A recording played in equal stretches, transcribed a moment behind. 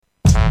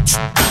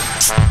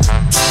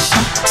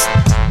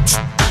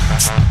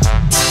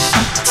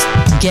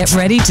Get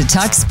ready to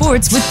talk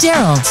sports with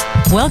Daryl.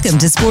 Welcome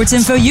to Sports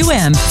Info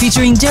U.M.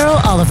 featuring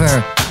Daryl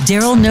Oliver.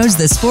 Daryl knows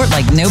the sport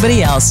like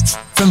nobody else.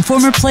 From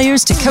former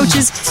players to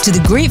coaches to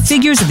the great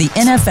figures of the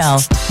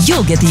NFL,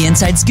 you'll get the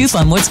inside scoop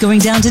on what's going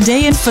down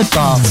today in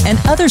football and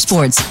other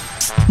sports.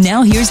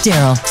 Now here's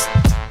Daryl.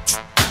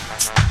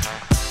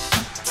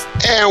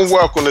 And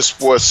welcome to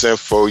Sports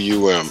Info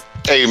U.M.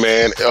 Hey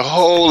man, a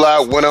whole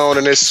lot went on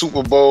in this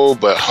Super Bowl,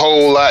 but a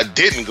whole lot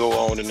didn't go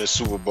on in this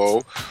Super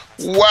Bowl.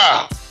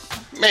 Wow.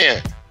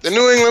 Man, the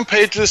New England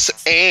Patriots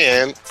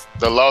and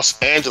the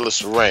Los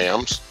Angeles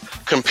Rams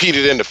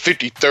competed in the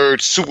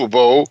 53rd Super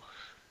Bowl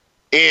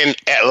in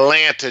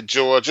Atlanta,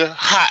 Georgia.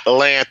 Hot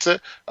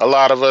Atlanta. A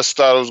lot of us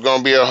thought it was going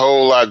to be a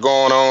whole lot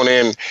going on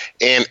in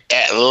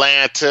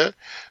Atlanta.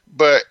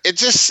 But it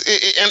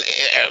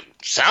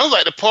sounds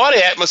like the party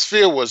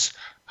atmosphere was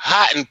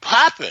hot and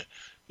popping.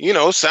 You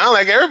know, sound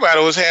like everybody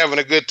was having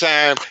a good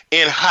time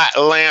in hot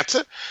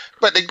Atlanta.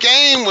 But the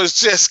game was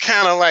just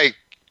kind of like,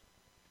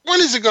 when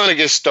is it going to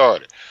get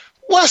started?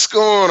 What's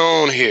going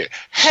on here?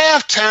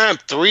 Halftime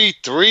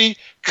 3-3?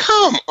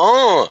 Come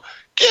on.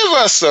 Give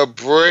us a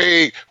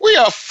break. We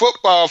are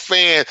football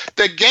fans.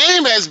 The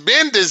game has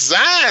been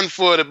designed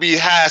for it to be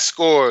high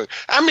scoring.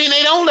 I mean,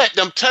 they don't let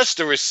them touch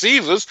the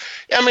receivers.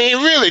 I mean,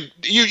 really,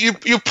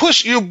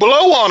 you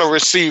blow on a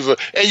receiver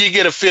and you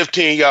get a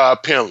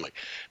 15-yard penalty.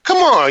 Come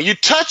on, you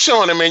touch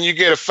on him and you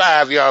get a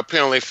 5-yard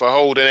penalty for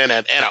holding in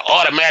and an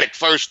automatic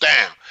first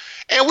down.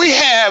 And we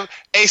have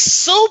a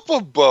Super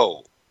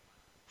Bowl.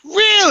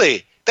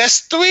 Really?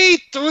 That's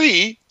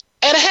 3-3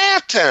 at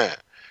halftime.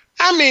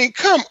 I mean,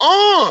 come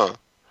on.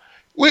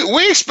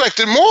 We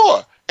expected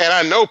more. And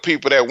I know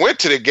people that went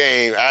to the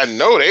game, I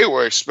know they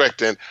were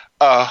expecting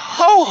a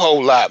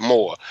whole lot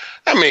more.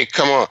 I mean,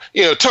 come on.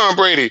 You know, Tom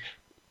Brady,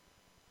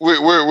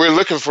 we're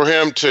looking for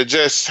him to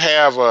just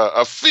have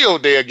a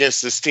field day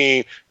against this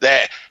team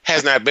that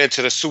has not been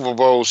to the Super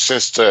Bowl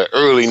since the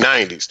early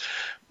 90s.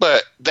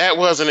 But that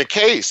wasn't the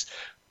case,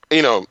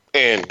 you know.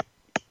 And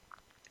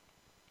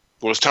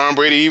was Tom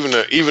Brady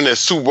even a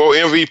Super Bowl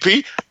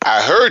MVP?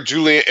 I heard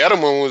Julian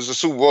Edelman was the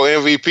Super Bowl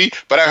MVP,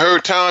 but I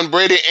heard Tom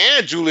Brady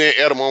and Julian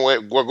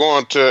Edelman were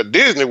going to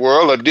Disney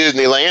World or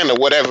Disneyland or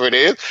whatever it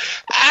is.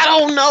 I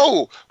don't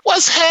know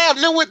what's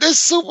happening with this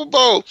Super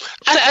Bowl.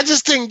 I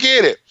just didn't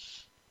get it.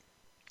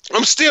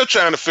 I'm still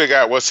trying to figure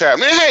out what's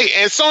happening. Hey,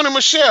 and Sony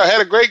Michel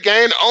had a great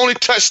game. The only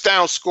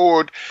touchdown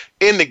scored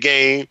in the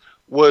game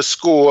was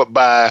scored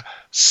by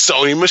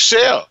Sony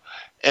Michel.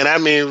 And I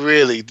mean,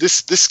 really,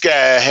 this guy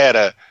had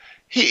I'd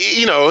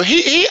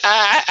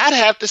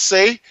have to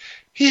say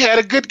he had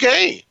a good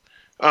game.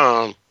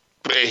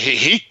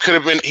 He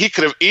could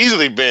have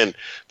easily been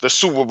the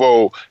Super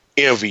Bowl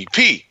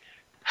MVP.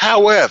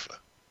 However,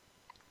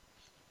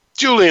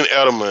 Julian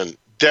Edelman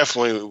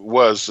definitely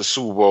was the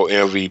Super Bowl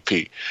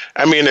MVP.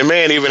 I mean, the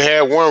man even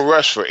had one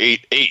rush for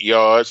eight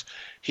yards.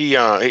 He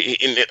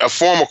a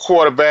former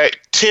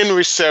quarterback, 10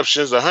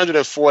 receptions,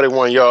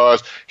 141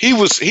 yards. He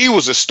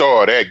was a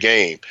star of that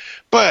game.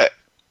 But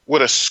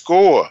with a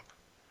score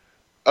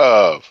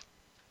of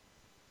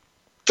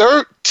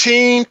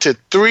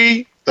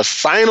 13-3, the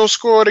final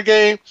score of the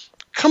game,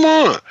 come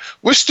on.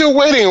 We're still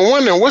waiting and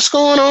wondering what's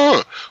going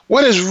on.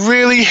 What is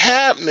really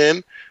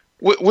happening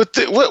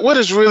what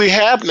is really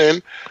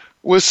happening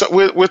with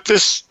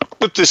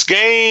this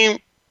game,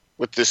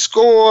 with this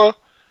score,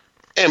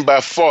 and by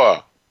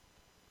far,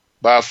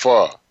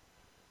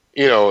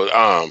 you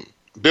know,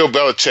 Bill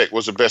Belichick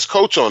was the best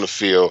coach on the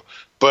field,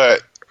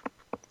 but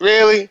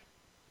really,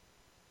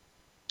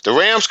 the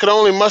Rams could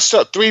only muster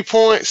up 3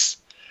 points.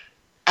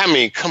 I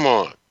mean, come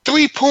on,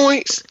 3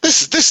 points?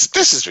 This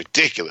is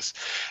ridiculous.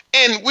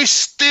 And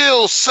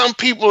some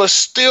people are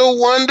still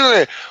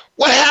wondering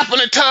what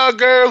happened to Todd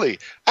Gurley.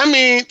 I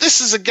mean,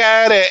 this is a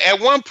guy that at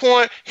one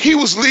point he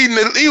was leading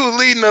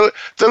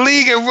the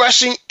league in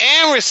rushing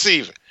and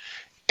receiving.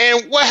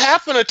 And what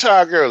happened to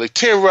Todd Gurley?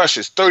 10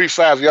 rushes,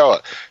 35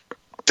 yards.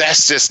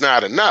 That's just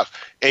not enough.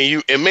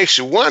 And it makes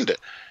you wonder,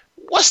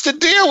 what's the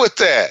deal with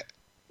that?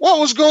 What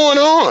was going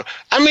on?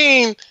 I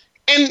mean,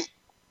 in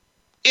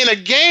a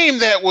game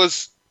that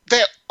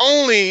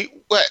only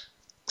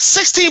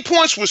 16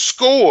 points was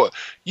scored,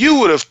 you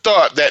would have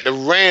thought that the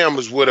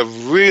Rams would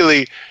have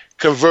really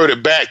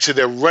converted back to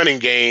their running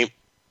game,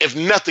 if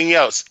nothing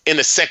else, in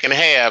the second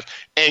half,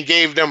 and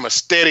gave them a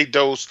steady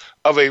dose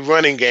of a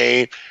running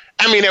game.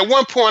 I mean, at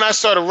one point, I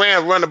saw the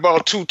Rams run the ball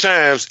 2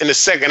 times in the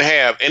second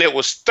half, and it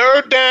was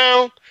 3rd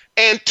down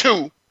and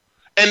 2,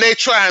 and they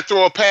try and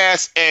throw a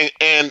pass,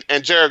 and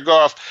Jared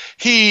Goff,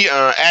 he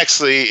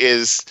actually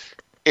is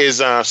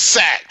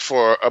sacked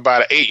for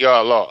about an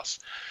 8-yard loss.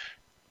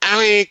 I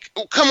mean,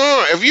 come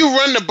on. If you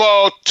run the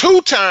ball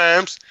 2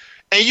 times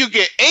and you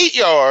get 8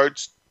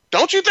 yards,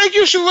 don't you think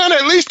you should run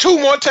it at least 2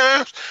 more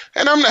times?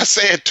 And I'm not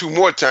saying 2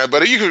 more times,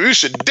 but you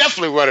should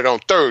definitely run it on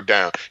 3rd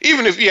down.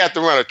 Even if you have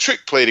to run a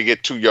trick play to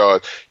get 2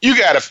 yards,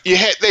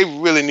 they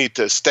really need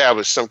to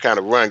establish some kind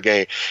of run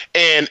game.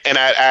 And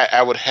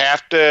I would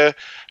have to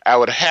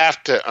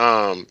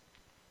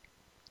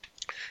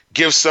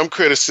give some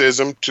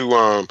criticism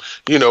to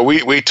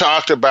we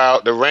talked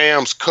about the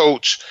Rams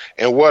coach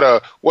and what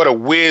a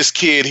whiz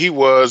kid he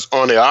was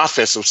on the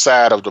offensive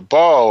side of the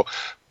ball,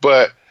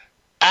 but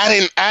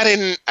I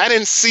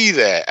didn't see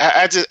that.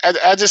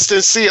 I just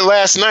didn't see it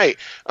last night.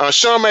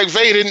 Sean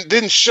McVay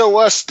didn't show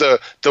us the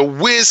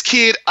whiz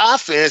kid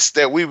offense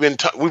that we've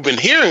been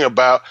hearing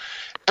about.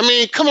 I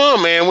mean, come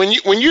on, man.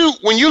 When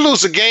you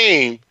lose a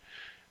game,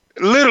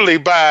 literally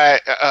by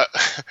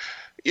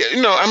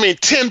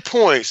 10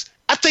 points,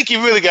 I think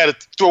you really got to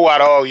throw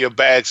out all your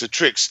bags of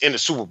tricks in the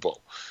Super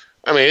Bowl.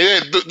 I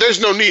mean, there's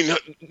no need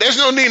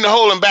to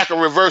hold back a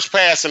reverse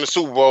pass in the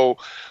Super Bowl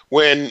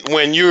when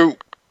you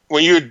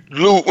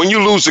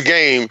lose a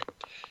game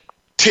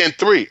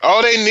 10-3.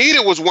 All they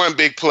needed was one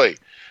big play.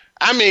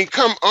 I mean,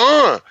 come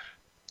on.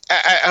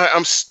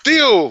 I'm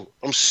still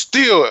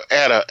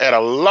at a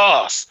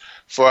loss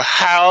for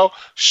how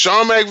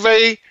Sean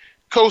McVay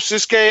coached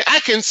this game. I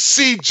can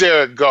see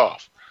Jared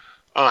Goff.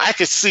 I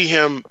could see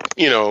him,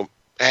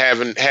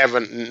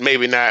 having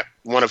maybe not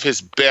one of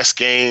his best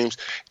games,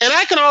 and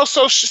I can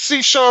also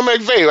see Sean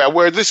McVay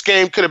where this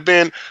game could have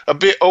been a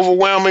bit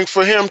overwhelming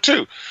for him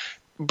too.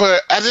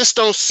 But I just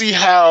don't see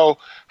how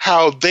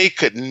they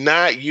could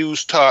not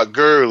use Todd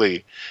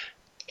Gurley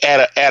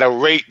at a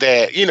rate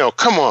that,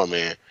 come on,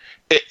 man.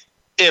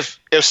 If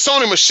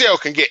Sony Michel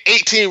can get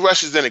 18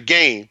 rushes in a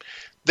game,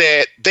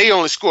 that they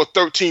only score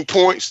 13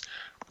 points,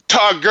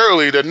 Todd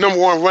Gurley, the number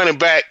one running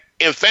back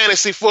in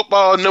fantasy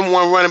football, number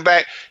one running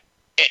back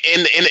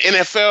in the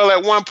NFL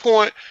at one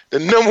point, the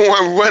number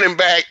one running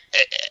back,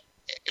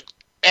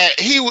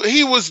 he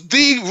was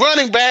the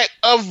running back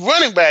of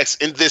running backs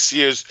in this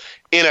year's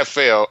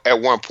NFL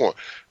at one point.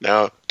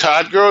 Now,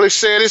 Todd Gurley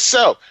said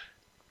himself,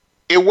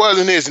 it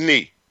wasn't his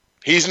knee.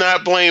 He's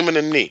not blaming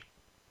the knee.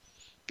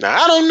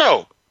 Now, I don't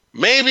know.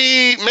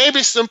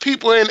 Maybe some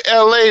people in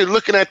LA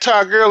looking at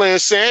Todd Gurley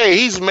and saying, hey,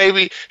 he's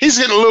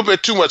getting a little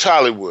bit too much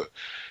Hollywood.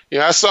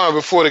 I saw him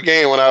before the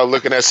game when I was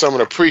looking at some of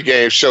the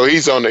pregame show.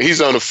 He's on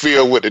the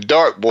field with the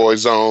Dark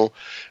Boys on.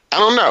 I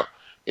don't know.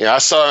 I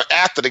saw him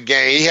after the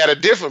game. He had a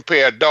different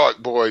pair of Dark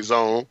Boys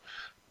on.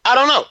 I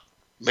don't know.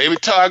 Maybe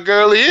Todd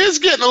Gurley is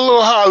getting a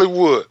little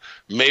Hollywood.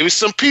 Maybe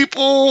some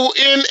people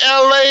in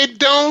LA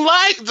don't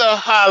like the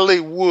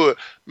Hollywood.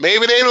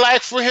 Maybe they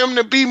like for him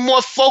to be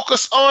more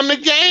focused on the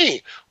game,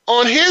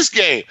 on his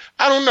game.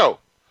 I don't know.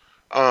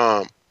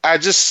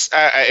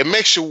 It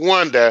makes you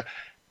wonder,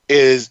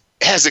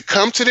 has it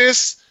come to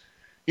this?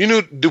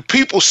 Do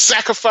people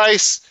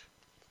sacrifice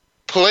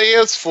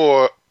players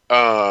for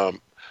to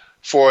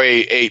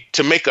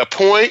make a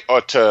point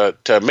or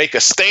to make a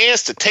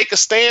stance, to take a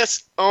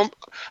stance? I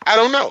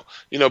don't know.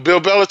 Bill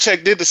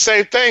Belichick did the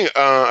same thing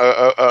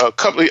a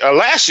couple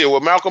last year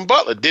with Malcolm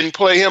Butler. Didn't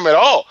play him at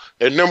all.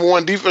 Their number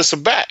one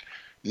defensive back.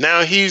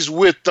 Now he's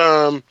with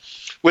the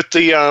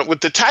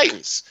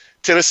Titans,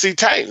 Tennessee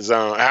Titans.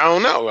 I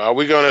don't know. Are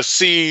we gonna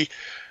see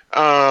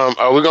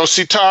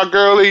Todd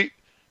Gurley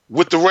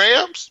with the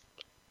Rams?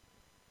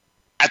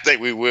 I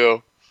think we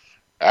will.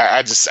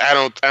 I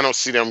don't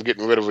see them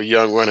getting rid of a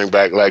young running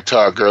back like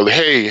Todd Gurley.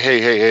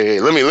 Hey.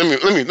 Let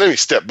me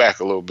step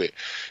back a little bit.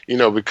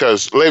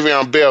 Because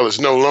Le'Veon Bell is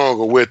no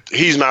longer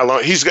he's not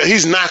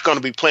going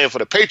to be playing for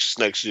the Patriots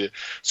next year.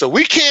 So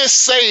we can't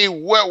say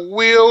what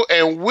will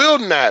and will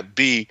not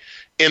be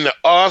in the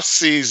off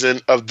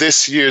season of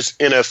this year's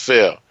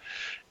NFL.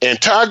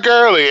 And Todd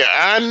Gurley,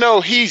 I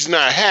know he's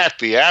not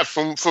happy.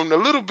 From the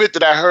little bit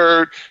that I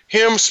heard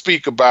him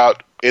speak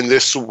about in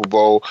this Super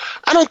Bowl,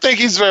 I don't think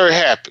he's very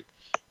happy.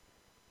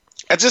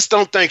 I just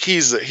don't think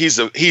he's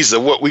a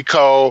what we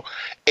call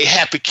a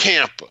happy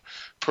camper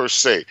per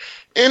se.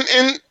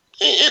 And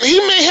he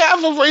may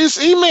have a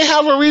reason. He may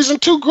have a reason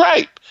to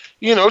gripe.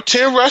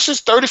 10 rushes,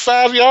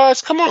 35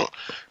 yards. Come on.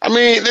 I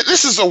mean,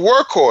 this is a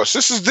workhorse.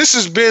 This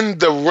has been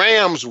the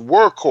Rams'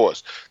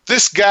 workhorse.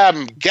 This guy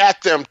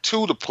got them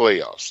to the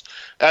playoffs.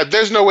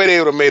 There's no way they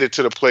would have made it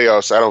to the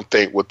playoffs, I don't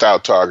think,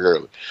 without Todd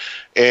Gurley.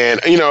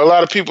 And a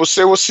lot of people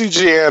say, well,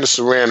 C.J.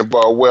 Anderson ran the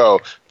ball well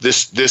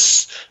throughout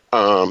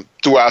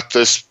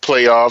this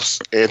playoffs,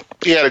 and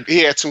he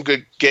had some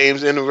good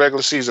games in the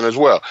regular season as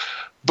well.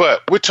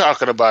 But we're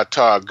talking about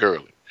Todd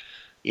Gurley.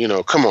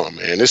 Come on,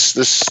 man.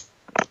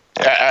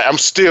 I'm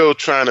still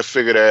trying to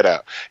figure that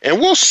out, and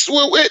we'll see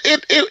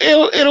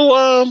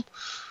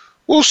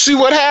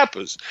what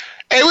happens.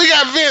 Hey, we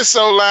got Vince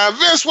online.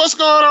 Vince, what's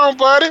going on,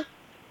 buddy?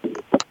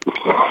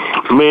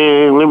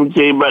 Man, let me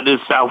tell you about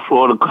this South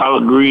Florida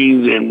collard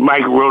greens and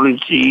macaroni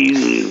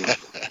cheese and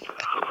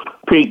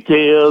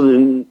pigtails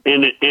and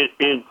the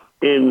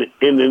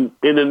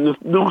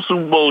new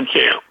Super Bowl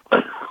champ.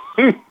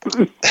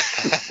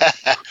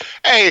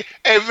 Hey,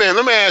 Vin,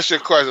 let me ask you a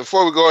question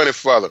before we go any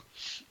further.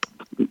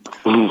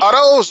 Are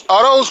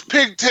those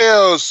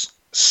pigtails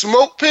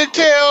smoked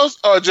pigtails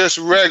or just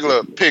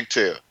regular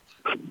pigtails?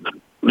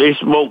 They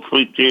smoke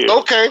pigtails.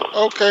 Okay.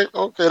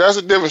 That's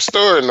a different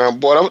story now,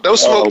 boy.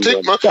 Those smoked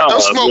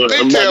pigtails will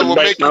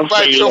make you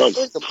bite your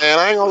finger, man.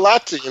 I ain't gonna lie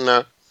to you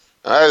now.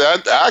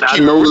 I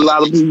keep it know a real.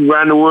 lot of people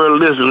around the world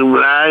listening,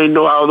 but I ain't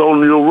know I was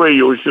on your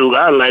radio show.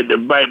 I like to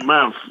bite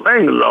my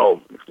fingers off.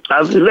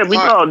 I said, let me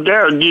call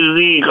Darryl get it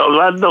in, because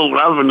I know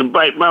I'm going to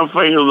bite my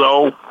fingers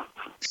off.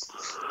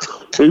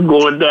 It's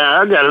going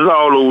down. I got it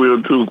all over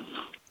here, too.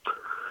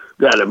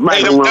 Got it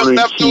macaroni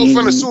and cheese.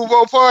 From the Super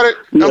Bowl party?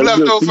 I'm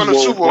left over from the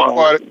Super Bowl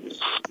party.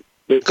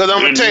 Because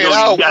I'm going to tell you,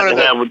 you got to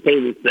have a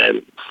tater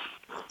salad.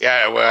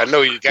 Yeah, well, I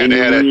know you got to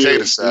have that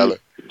tater salad.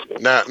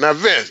 Now,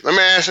 Vince, let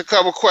me ask you a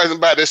couple questions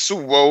about this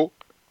Super Bowl.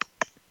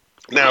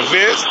 Now,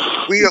 Vince,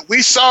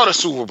 we saw the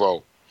Super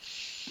Bowl.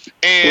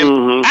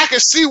 And I can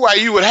see why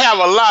you would have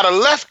a lot of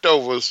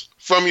leftovers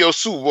from your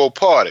Super Bowl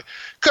party.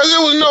 Because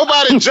there was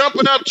nobody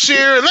jumping up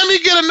cheering. Let me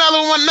get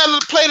another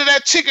plate of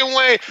that chicken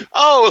wing.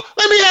 Oh,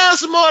 let me have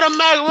some more of the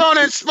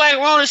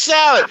macaroni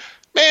salad.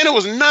 Man, there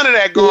was none of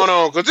that going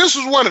on. Because this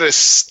was one of the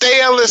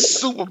stalest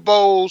Super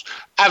Bowls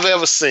I've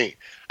ever seen.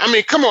 I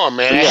mean, come on,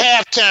 man. At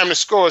halftime, the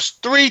score is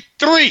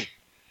 3-3.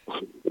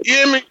 You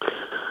hear me?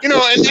 You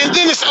know, and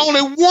then it's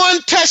only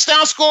one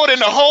touchdown scored in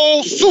the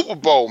whole Super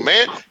Bowl,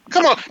 man.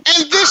 Come on.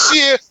 And this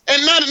year,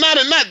 and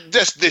not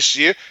just this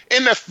year,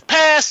 in the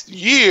past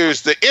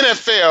years, the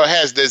NFL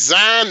has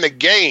designed the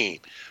game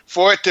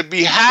for it to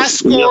be high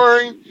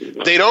scoring.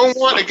 They don't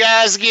want the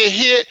guys to get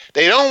hit.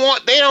 They don't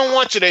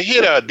want you to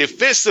hit a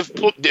defenseless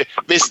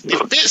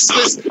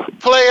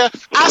player.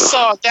 I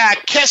saw a guy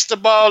catch the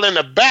ball in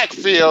the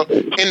backfield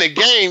in the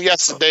game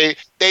yesterday.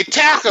 They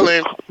tackle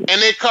him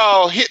and they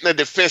call hitting a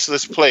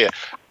defenseless player.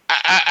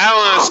 I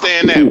don't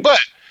understand that, but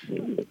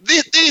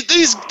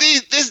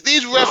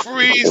these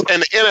referees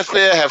and the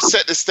NFL have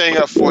set this thing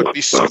up for it to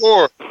be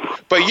scored.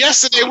 But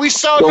yesterday we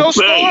saw no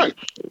scoring.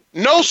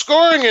 No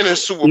scoring in the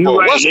Super Bowl.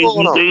 Right. What's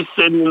going on? They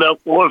setting it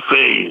up for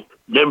failure.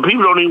 Then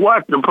people don't even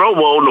watch the Pro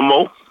Bowl no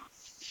more.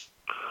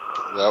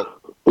 Well,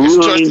 we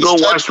don't even go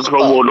watch the Pro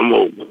Bowl no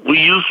more. We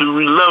used to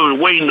love it,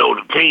 waiting on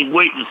it. Can't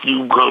wait to see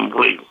who come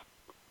play.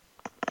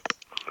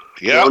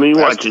 Yeah, don't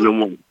even watch it no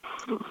more.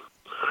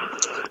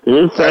 And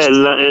it's sad.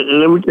 And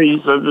let me tell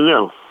you something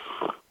else.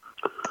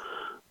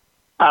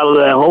 Out of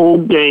that whole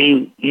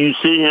game, you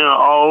sit here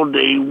all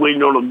day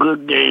waiting on a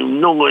good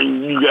game,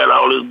 knowing you got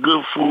all this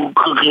good food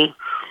cooking.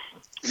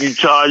 You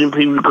charging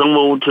people to come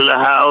over to the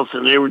house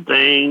and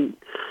everything.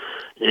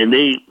 And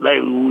they,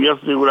 like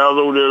yesterday when I was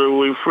over there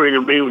with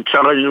Freddie, they were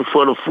charging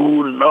for the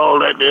food and all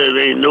that.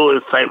 They ain't no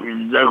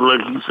excitement, exactly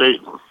like you say.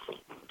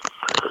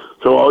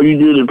 So all you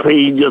do is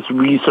pay just to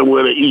be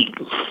somewhere to eat.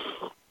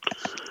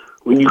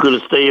 When you could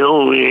have stayed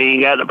home, you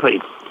ain't got to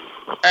pay.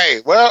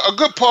 Hey, well, a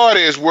good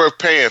party is worth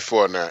paying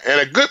for now,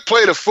 and a good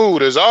plate of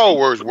food is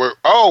always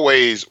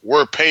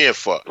worth paying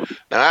for.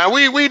 Now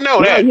we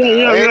know that.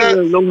 Yeah.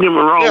 Don't get me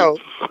wrong.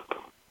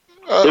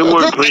 They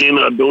weren't paying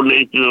a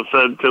donation or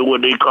something to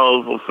what they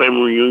call for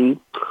family reunion.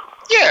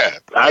 Yeah,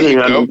 I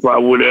didn't have no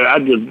problem with that. I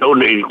just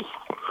donated.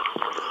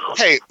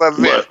 Hey, but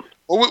man,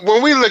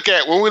 when we look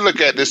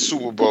at this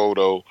Super Bowl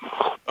though,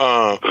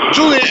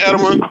 Julian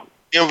Edelman,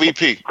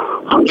 MVP,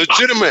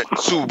 legitimate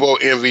Super Bowl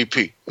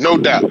MVP, no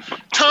doubt.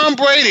 Tom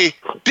Brady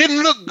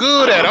didn't look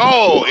good at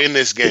all in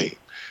this game.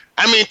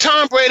 I mean,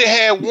 Tom Brady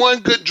had one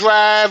good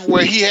drive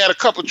where he had a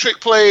couple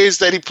trick plays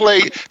that he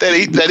played that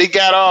he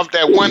got off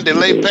that one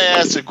delay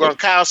pass to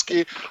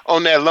Gronkowski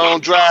on that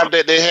long drive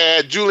that they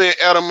had. Julian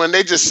Edelman,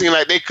 they just seemed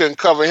like they couldn't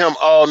cover him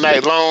all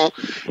night long,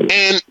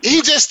 and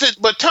he just did.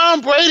 But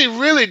Tom Brady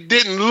really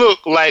didn't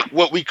look like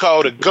what we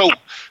call the GOAT.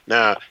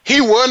 Now,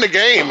 he won the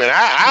game, and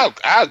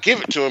I'll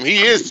give it to him.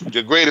 He is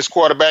the greatest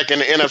quarterback in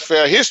the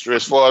NFL history,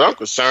 as far as I'm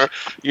concerned.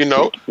 You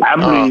know, I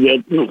believe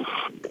that too.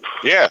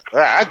 Yeah,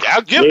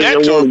 I'll give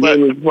that to him, but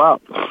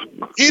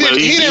he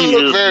didn't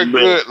look very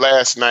good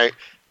last night.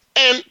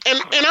 And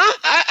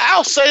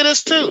I'll say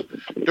this too: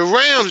 the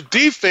Rams'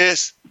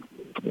 defense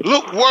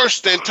looked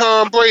worse than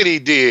Tom Brady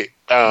did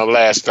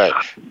last night.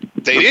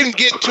 They didn't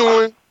get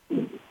to him.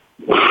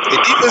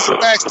 The defensive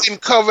backs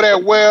didn't cover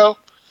that well.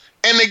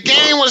 And the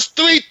game was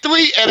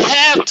 3-3 at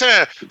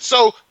halftime.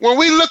 So when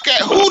we look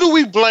at who do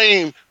we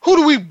blame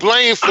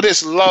for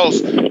this loss?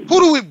 Who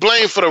do we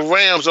blame for the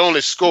Rams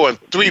only scoring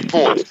 3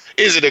 points?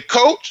 Is it the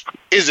coach?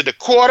 Is it the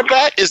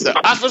quarterback? Is it the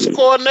offensive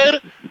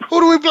coordinator? Who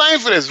do we blame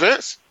for this,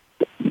 Vince?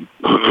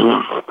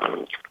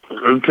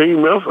 A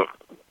team effort.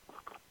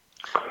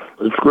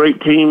 It's great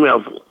team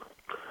effort.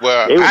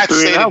 Well, I'd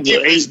say the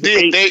defense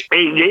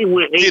they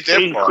went 8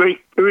 straight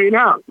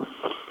 3-and-out.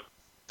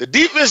 The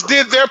defense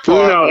did their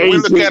part. When we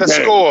look at a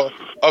score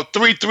of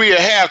 3-3 at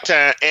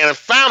halftime and a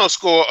final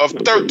score of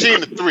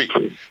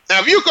 13-3. Now,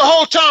 if you could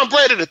hold Tom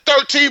Brady to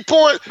 13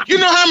 points, you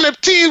know how many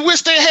teams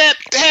wish they had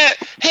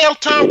held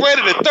Tom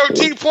Brady to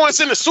 13 points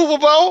in the Super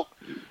Bowl?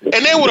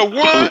 And they would have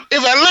won.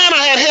 If Atlanta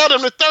had held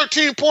him to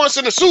 13 points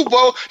in the Super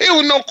Bowl, it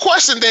was no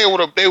question they would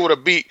have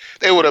beat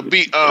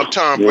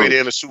Tom Brady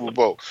in the Super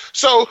Bowl.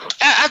 So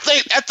I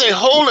think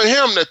holding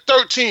him to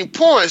 13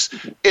 points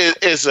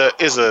is a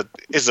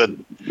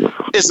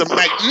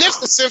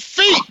magnificent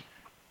feat.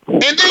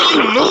 And then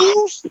you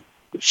lose.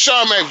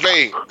 Sean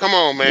McVay, come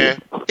on,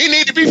 man. He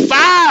need to be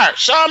fired.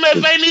 Sean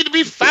McVay need to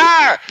be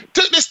fired.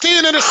 Took this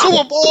team to the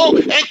Super Bowl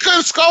and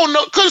couldn't score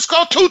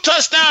 2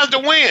 touchdowns to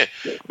win.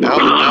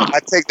 I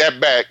take that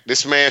back.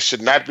 This man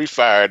should not be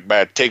fired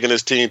by taking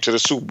his team to the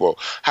Super Bowl.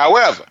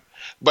 However,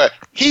 but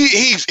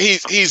he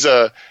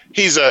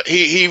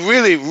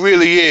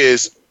really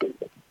is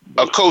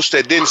a coach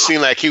that didn't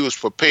seem like he was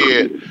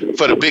prepared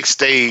for the big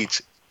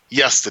stage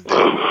yesterday.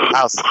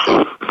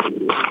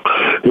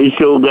 He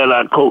sure got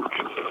our coach.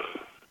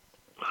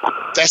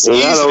 That's and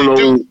easy I don't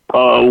to do.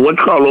 know what's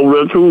called over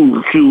there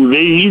too. Shoot,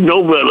 he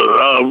know better.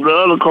 The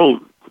other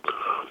coach,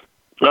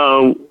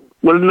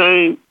 what's his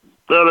name?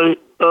 The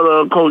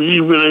other coach,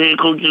 he's been a head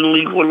coach in the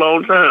league for a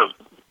long time.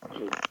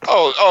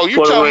 Oh, you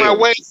talking about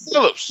Wade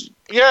Phillips?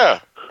 Yeah.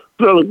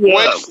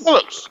 Wade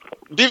Phillips,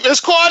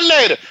 defense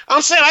coordinator.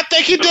 I'm saying I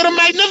think he did a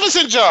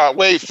magnificent job,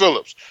 Wade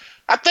Phillips.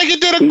 I think he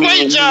did a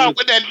great job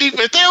with that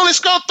defense. They only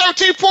scored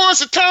 13 points,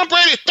 and Tom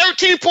Brady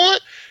 13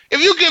 points.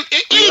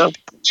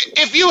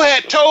 If you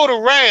had told the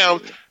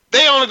Rams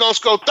they only gonna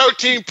score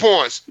 13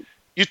 points,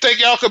 you think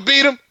y'all could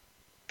beat them?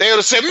 They would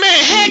have said, "Man,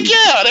 heck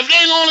yeah! If they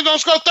ain't only gonna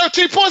score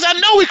 13 points, I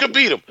know we could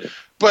beat them."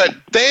 But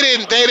they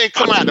didn't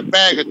come out the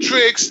bag of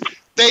tricks.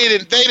 They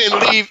didn't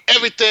leave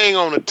everything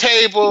on the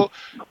table,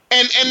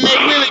 and they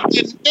really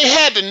didn't. They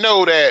had to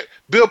know that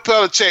Bill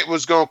Belichick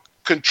was gonna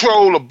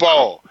control the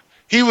ball.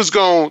 He was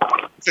going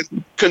to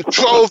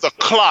control the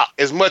clock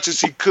as much as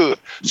he could.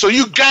 So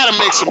you got to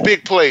make some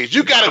big plays.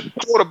 You got to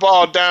throw the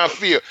ball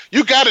downfield.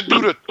 You got to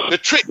do the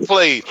trick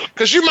plays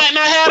because you might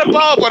not have the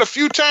ball but a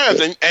few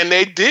times, and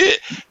they did.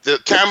 The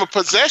time of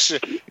possession,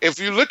 if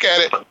you look at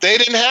it, they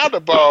didn't have the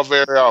ball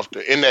very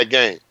often in that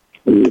game.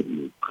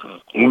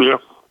 Yeah.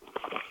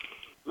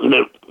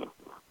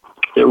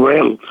 The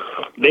Rams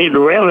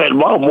had the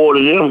ball more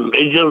than them.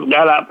 They just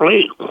got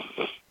outplayed.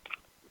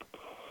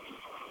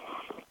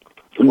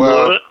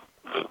 Well,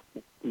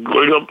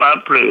 going up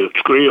our players,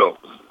 straight up.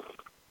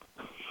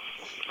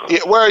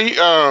 Yeah, where are you?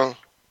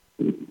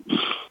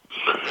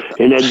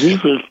 And that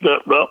defense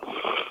stepped up.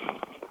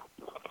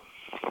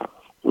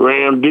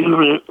 Rams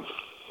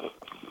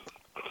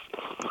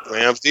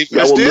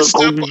defense did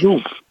step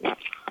up.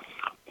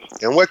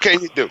 And what can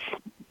you do?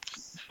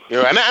 You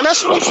know, and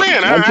that's what I'm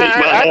saying.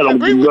 I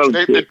agree with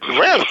you. The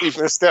Rams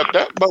defense stepped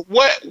up, but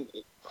where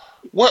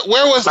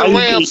was the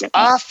Rams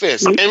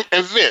offense?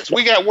 And Vince,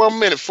 we got 1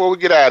 minute before we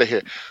get out of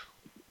here.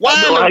 Why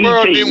in the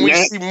world didn't we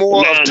see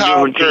more of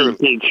Todd Gurley?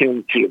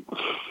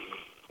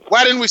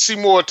 Why didn't we see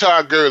more of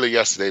Todd Gurley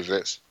yesterday,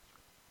 Vince?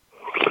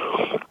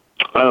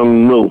 I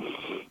don't know.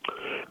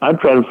 I'm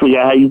trying to figure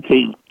out how you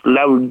take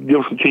 11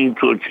 different teams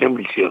to a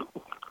championship,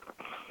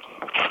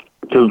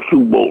 to the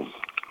Super Bowl.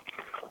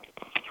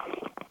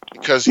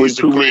 Because he's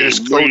the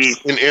greatest coach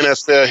in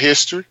NFL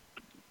history.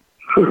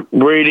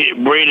 Brady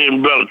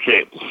and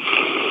Belichick.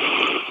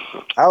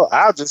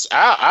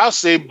 I'll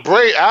say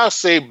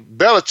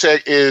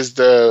Belichick is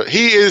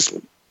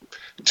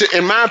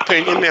in my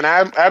opinion, and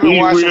I've been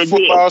watching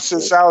football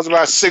since I was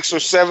about 6 or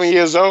 7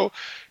 years old.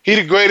 He's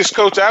the greatest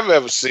coach I've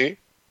ever seen.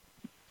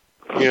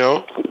 You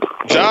know,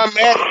 John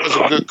Madden was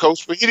a good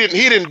coach, but he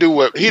didn't do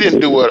what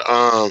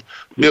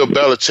Bill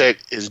Belichick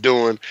is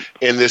doing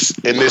in this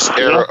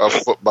era of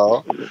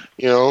football.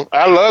 You know,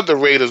 I love the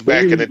Raiders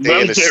back in the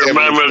day in the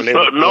 70s when they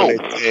were doing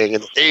their thing,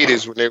 in the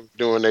 80s when they were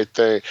doing their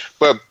thing.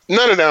 But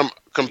none of them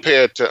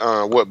compared to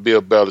what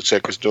Bill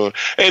Belichick is doing.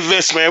 Hey,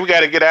 Vince, man, we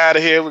got to get out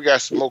of here. We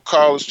got some more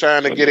callers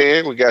trying to get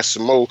in. We got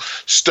some more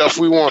stuff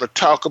we want to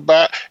talk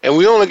about. And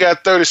we only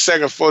got 30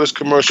 seconds for this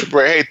commercial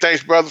break. Hey,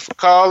 thanks, brother, for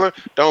calling.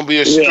 Don't be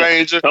a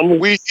stranger.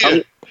 We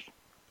here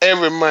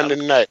every Monday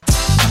night.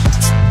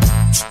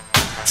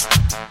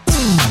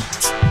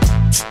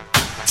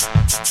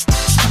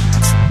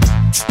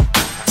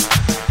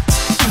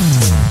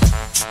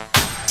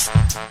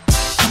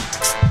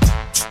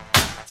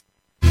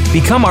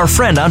 Become our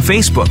friend on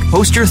Facebook.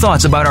 Post your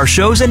thoughts about our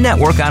shows and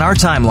network on our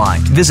timeline.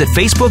 Visit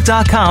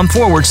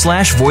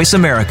Facebook.com/Voice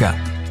America.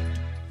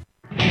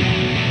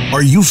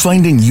 Are you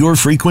finding your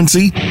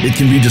frequency? It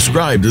can be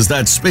described as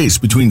that space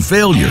between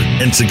failure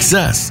and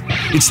success.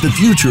 It's the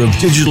future of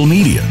digital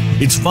media.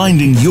 It's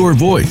finding your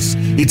voice.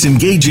 It's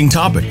engaging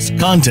topics,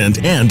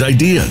 content, and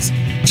ideas.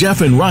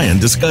 Jeff and Ryan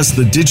discuss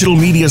the digital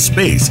media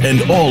space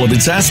and all of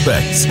its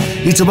aspects.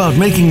 It's about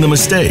making the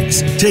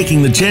mistakes,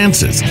 taking the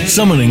chances,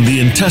 summoning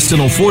the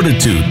intestinal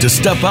fortitude to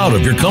step out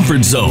of your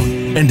comfort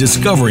zone, and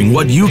discovering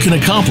what you can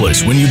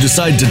accomplish when you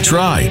decide to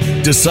try,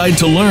 decide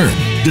to learn,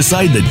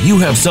 decide that you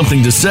have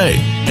something to say,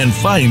 and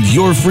find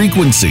your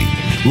frequency.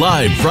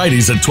 Live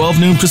Fridays at 12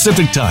 noon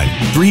Pacific Time,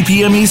 3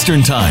 p.m.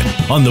 Eastern Time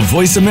on the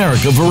Voice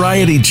America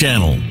Variety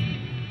Channel.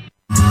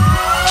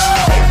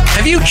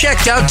 Have you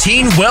checked out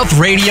Teen Wealth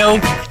Radio?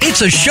 It's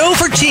a show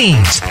for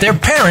teens, their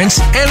parents,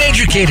 and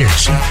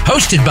educators.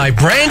 Hosted by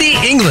Brandy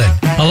England.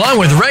 Along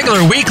with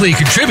regular weekly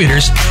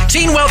contributors,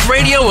 Teen Wealth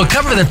Radio will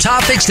cover the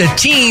topics that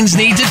teens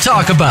need to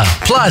talk about.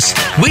 Plus,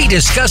 we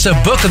discuss a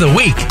book of the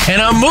week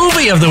and a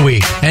movie of the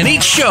week. And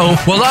each show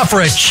will offer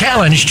a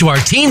challenge to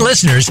our teen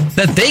listeners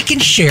that they can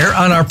share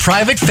on our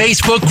private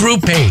Facebook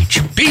group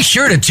page. Be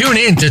sure to tune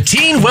in to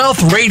Teen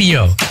Wealth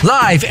Radio,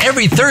 live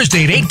every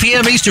Thursday at 8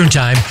 p.m. Eastern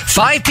Time,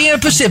 5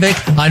 p.m. Pacific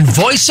on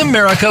Voice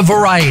America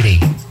Variety.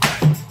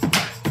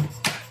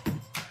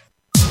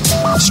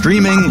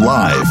 Streaming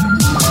live,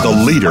 the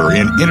leader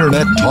in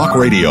Internet talk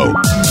radio,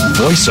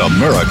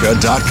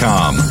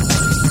 voiceamerica.com.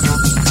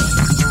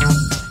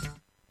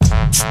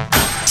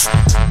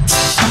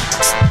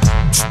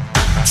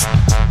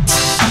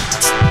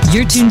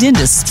 You're tuned in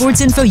to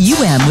Sports Info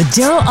U.M. with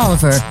Daryl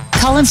Oliver.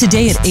 Call him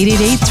today at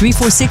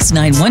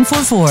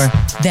 888-346-9144.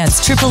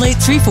 That's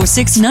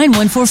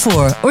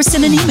 888-346-9144. Or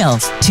send an email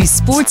to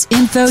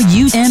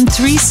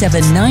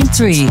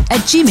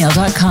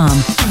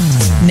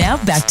sportsinfoum3793@gmail.com. Now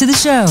back to the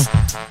show.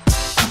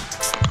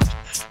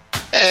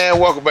 And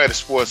welcome back to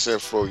Sports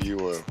Info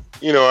U.M.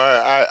 You know,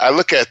 I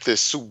look at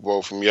this Super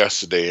Bowl from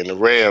yesterday, and the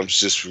Rams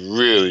just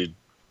really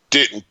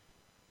didn't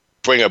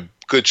bring a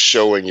good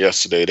showing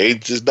yesterday. They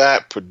did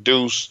not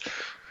produce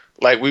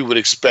like we would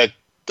expect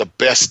the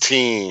best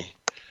team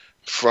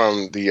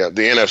from the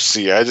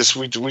NFC.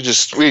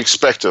 We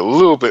expect a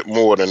little bit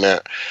more than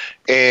that,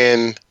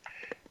 and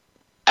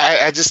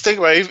I just think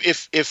about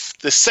if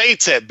the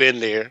Saints had been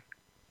there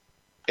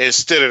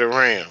instead of the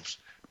Rams,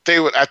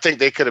 I think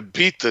they could have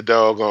beat the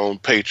doggone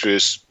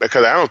Patriots,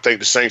 because I don't think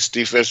the Saints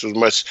defense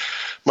was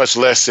much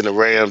less than the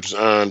Rams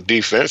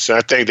defense.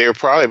 I think they were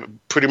probably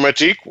pretty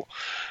much equal.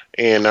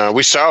 And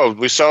we saw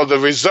the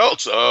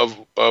results of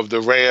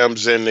the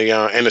Rams and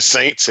the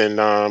Saints,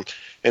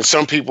 and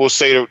some people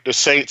say the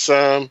Saints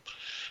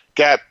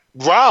got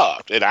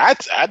robbed, and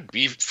I'd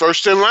be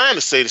first in line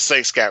to say the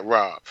Saints got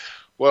robbed.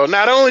 Well,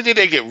 not only did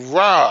they get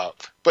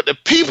robbed, but the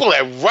people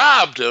that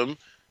robbed them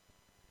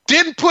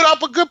didn't put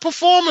up a good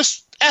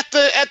performance at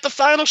the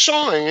final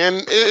showing,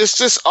 and it's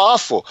just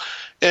awful.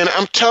 And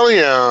I'm telling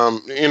you,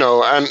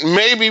 and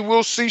maybe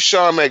we'll see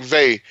Sean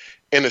McVay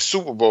in the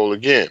Super Bowl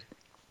again.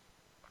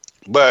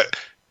 But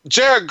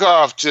Jared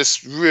Goff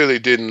just really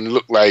didn't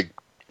look like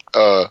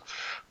a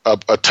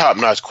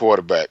top-notch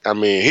quarterback. I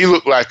mean, he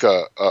looked like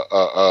a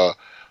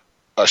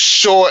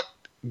short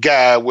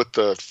guy with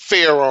a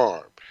fair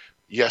arm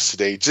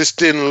yesterday. Just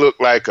didn't look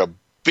like a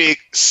big,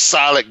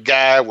 solid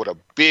guy with a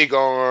big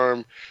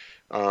arm.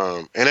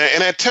 And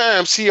at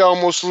times he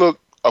almost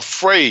looked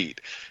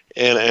afraid.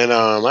 And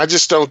I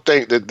just don't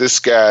think that this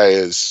guy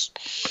is.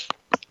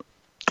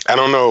 I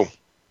don't know.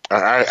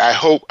 I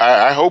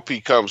hope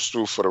he comes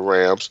through for the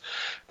Rams.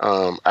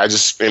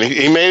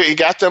 He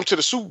got them to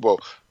the Super Bowl.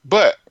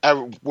 But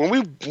when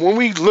we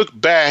look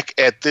back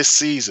at this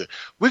season,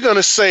 we're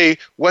gonna say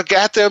what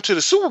got them to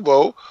the Super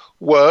Bowl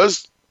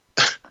was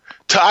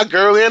Todd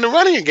Gurley and the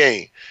running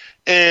game,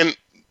 and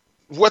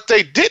what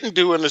they didn't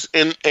do in the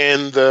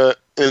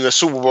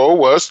Super Bowl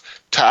was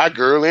Todd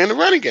Gurley and the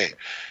running game.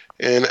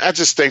 And I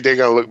just think they're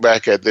gonna look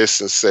back at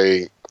this and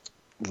say,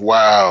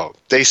 "Wow,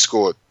 they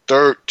scored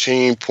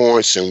 13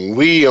 points and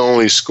we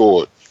only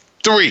scored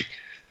 3.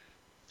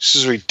 This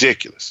is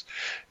ridiculous."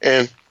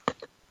 And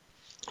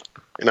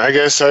I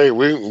guess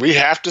we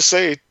have to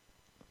say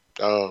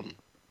Tom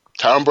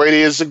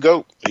Brady is the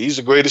GOAT. He's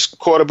the greatest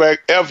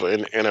quarterback ever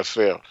in the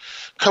NFL.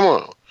 Come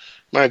on.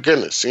 My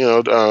goodness.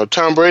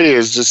 Tom Brady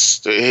is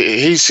just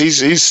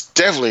he's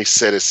definitely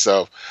set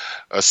himself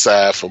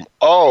aside from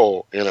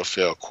all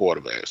NFL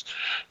quarterbacks.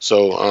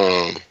 So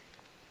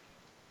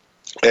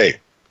hey,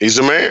 he's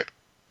a man.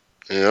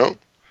 And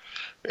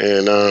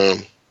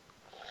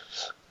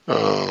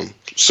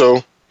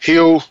so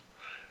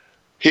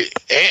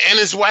and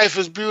his wife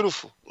is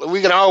beautiful.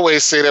 We can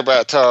always say that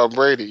about Tom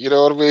Brady. You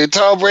know what I mean?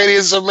 Tom Brady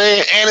is a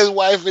man, and his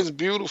wife is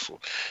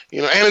beautiful.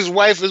 And his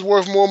wife is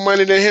worth more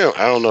money than him.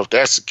 I don't know if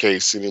that's the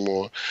case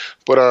anymore,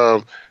 but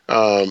a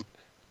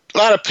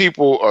lot of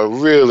people are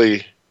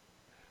really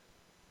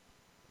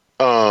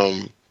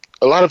wondering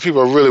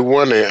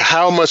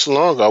how much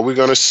longer are we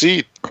going to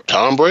see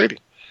Tom Brady?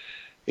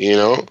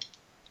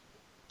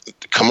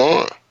 Come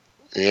on.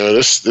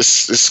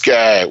 This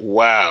guy,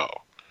 wow.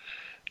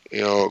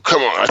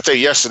 Come on. I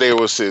think yesterday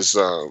was his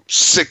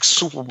 6th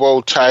Super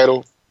Bowl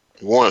title.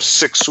 He won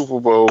 6 Super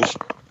Bowls.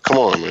 Come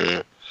on,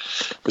 man.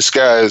 This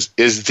guy is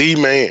the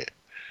man.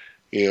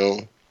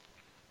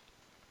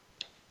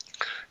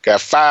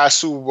 Got 5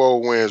 Super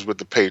Bowl wins with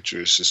the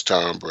Patriots, is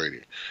Tom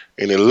Brady,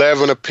 and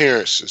 11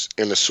 appearances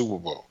in the Super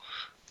Bowl.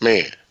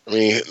 Man, I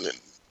mean,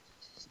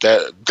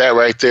 that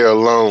right there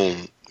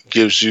alone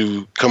gives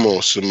you, come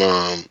on, some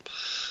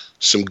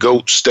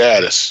GOAT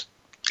status.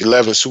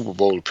 11 Super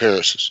Bowl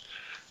appearances,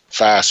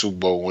 5 Super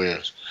Bowl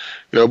wins.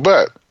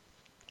 But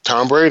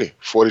Tom Brady,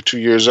 42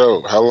 years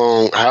old. How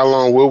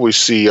long will we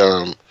see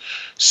Tom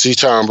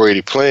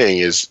Brady playing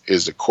is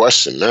the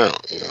question now.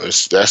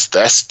 That's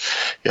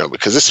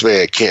because this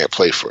man can't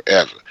play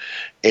forever.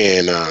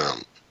 And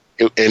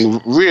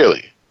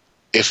really,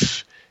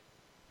 if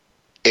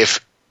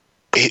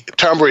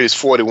Tom Brady is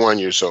 41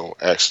 years old,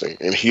 actually,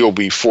 and he'll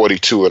be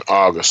 42 in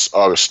August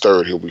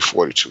 3rd, he'll be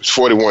 42. He's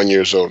 41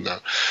 years old now.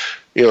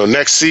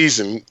 Next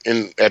season,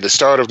 at the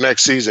start of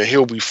next season,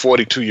 he'll be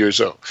 42 years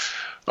old.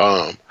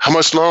 How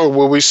much longer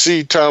will we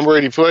see Tom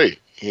Brady play?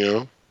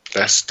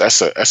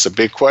 That's a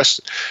big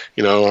question.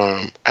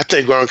 I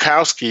think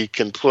Gronkowski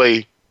can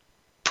play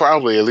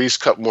probably at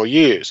least a couple more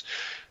years.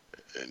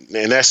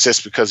 And that's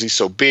just because he's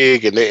so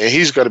big, and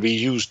he's going to be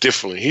used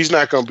differently. He's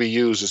not going to be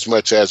used as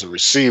much as a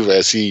receiver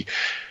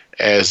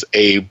as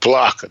a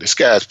blocker. This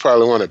guy's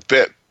probably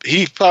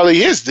he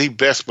probably is the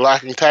best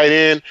blocking tight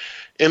end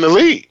in the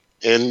league.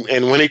 And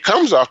when he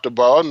comes off the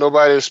ball,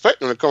 nobody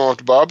expects him to come off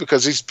the ball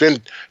because he's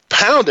been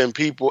pounding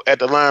people at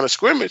the line of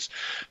scrimmage.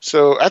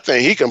 So I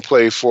think he can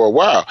play for a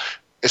while,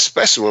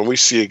 especially when we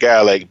see a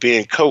guy like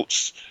Ben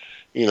Coates,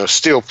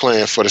 still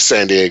playing for the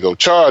San Diego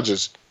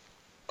Chargers.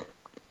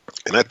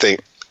 And I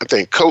think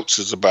Coates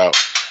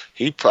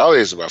he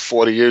probably is about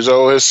 40 years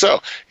old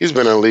himself. He's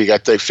been in the league, I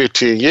think,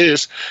 15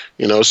 years,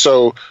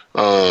 so,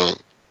 and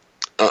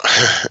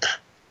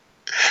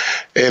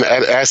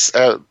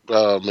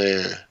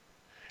man.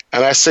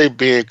 And I say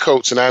being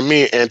Coates, and I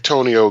mean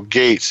Antonio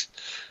Gates.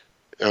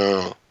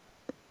 And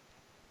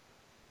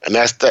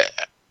that's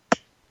that.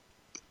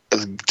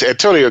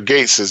 Antonio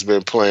Gates has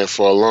been playing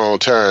for a long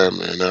time,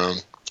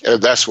 and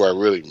that's what I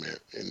really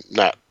meant, and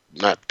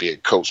not being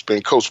Coates.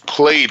 Ben Coates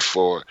played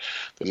for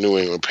the New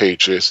England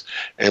Patriots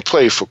and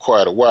played for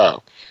quite a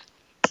while.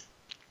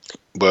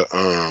 But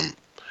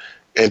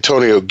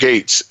Antonio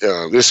Gates,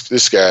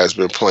 this guy's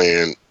been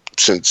playing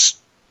since,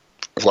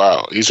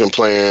 he's been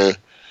playing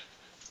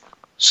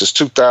since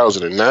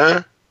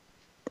 2009.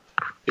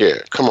 Yeah,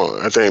 come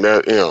on. I think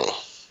that,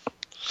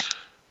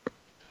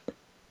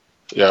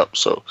 Yep.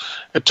 So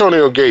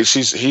Antonio Gates,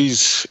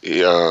 he's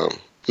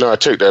no, I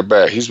take that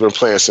back. He's been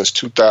playing since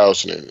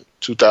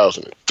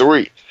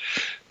 2003.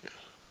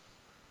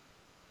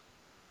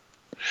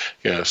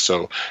 Yeah,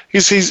 so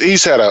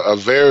he's had a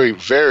very,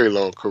 very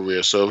long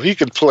career. So if he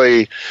could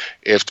play,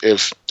 if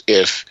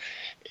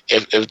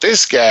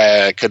this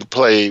guy could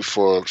play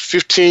for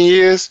 15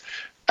 years,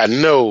 I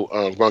know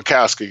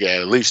Gronkowski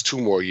got at least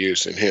 2 more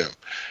years than him.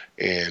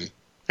 And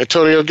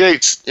Antonio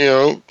Gates,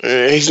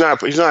 he's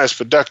not as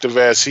productive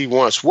as he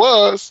once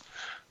was,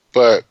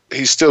 but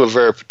he's still a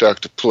very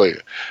productive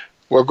player.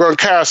 Well,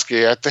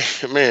 Gronkowski, I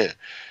think, man,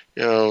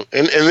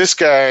 and this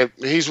guy,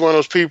 he's one of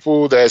those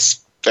people that's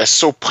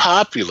so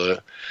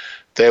popular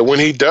that when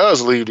he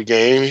does leave the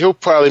game, he'll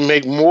probably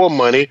make more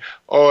money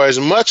or as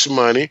much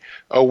money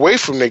away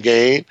from the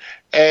game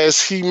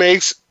as he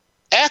makes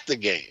at the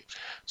game.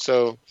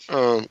 So,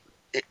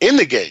 in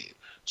the game.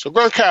 So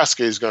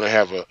Gronkowski is going to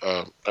have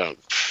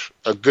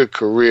a good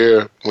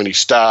career when he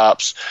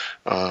stops.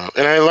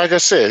 And like I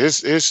said,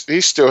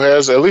 he still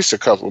has at least a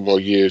couple more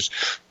years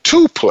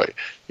to play.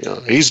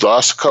 He's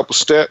lost a couple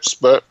steps,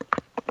 but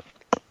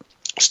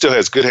still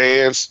has good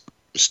hands.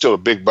 Still a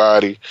big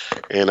body,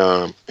 and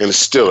is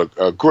still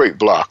a great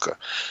blocker.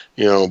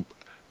 Now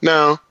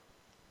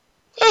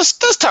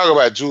let's talk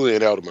about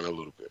Julian Edelman a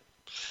little bit.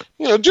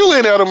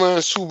 Julian Edelman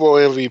is Super Bowl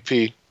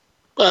MVP,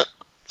 but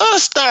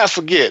let's not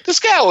forget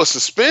this guy was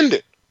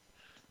suspended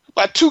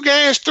about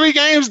 3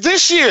 games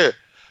this year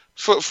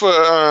for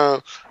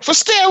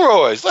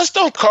steroids. Let's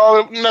don't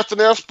call it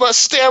nothing else but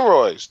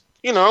steroids.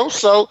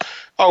 So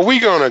are we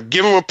gonna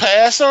give him a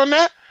pass on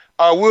that?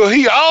 Or will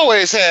he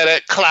always have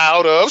that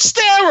cloud of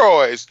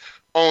steroids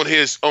on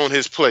his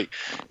plate?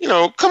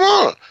 Come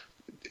on.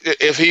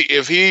 If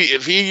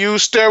he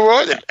used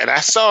steroids, and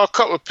I saw a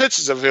couple of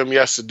pictures of him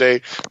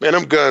yesterday, man,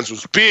 them guns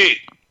was big.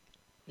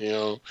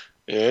 And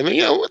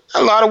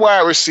a lot of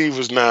wide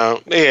receivers now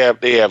they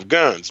have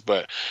guns,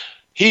 but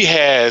he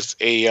has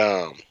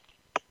a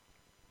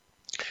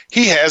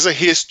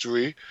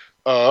history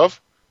of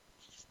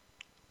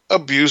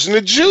abusing the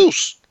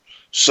juice.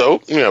 So,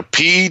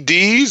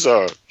 PEDs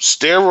or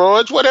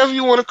steroids, whatever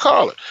you want to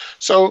call it.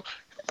 So,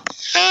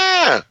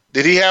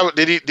 did he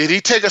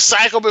take a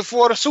cycle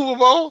before the Super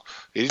Bowl?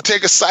 Did he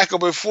take a cycle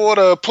before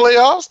the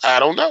playoffs?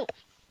 I don't know.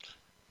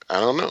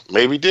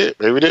 Maybe he did.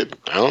 Maybe he didn't.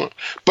 I don't know.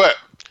 But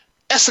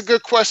that's a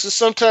good question.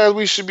 Sometimes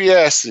we should be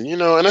asking,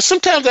 and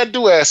sometimes I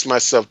do ask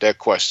myself that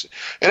question.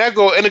 And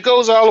it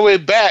goes all the way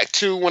back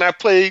to when I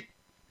played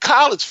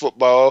college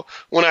football,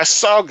 when I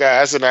saw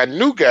guys and I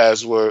knew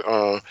guys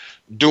were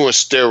doing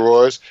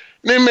steroids,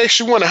 and it makes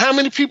you wonder how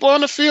many people on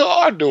the field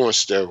are doing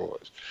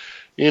steroids,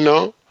 and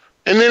then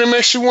it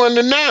makes you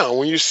wonder now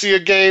when you see a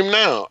game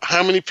now,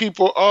 how many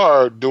people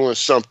are doing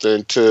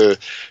something to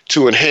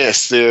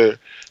enhance their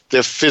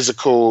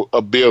physical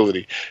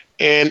ability.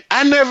 And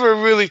I never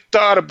really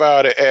thought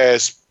about it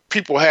as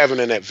people having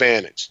an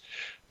advantage,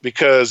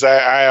 because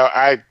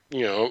I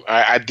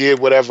did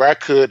whatever I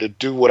could to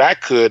do what I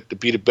could to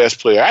be the best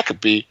player I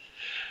could be.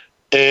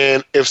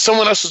 And if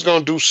someone else is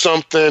going to do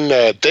something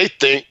that they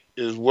think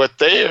is what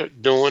they're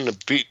doing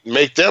to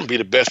make them be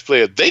the best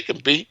player they can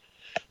be,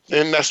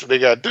 then that's what they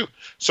got to do.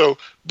 So,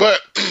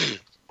 but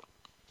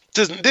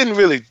didn't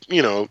really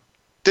I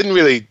didn't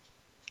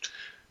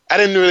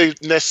really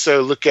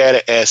necessarily look at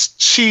it as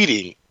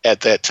cheating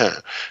at that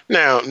time.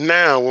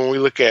 Now when we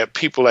look at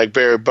people like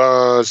Barry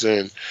Bonds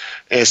and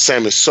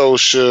Sammy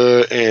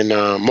Sosa and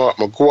Mark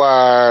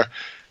McGwire,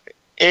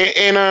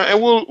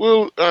 and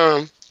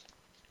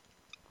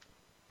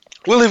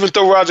we'll even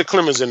throw Roger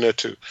Clemens in there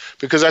too,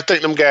 because I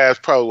think them guys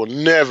probably will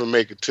never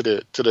make it to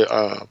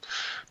the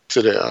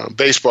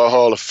Baseball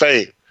Hall of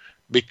Fame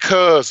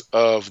because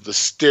of the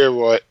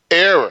steroid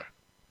era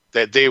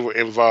that they were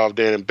involved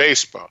in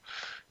baseball.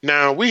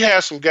 Now we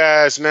have some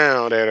guys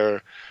now that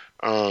are,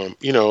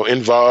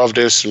 involved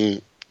in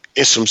some,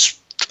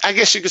 I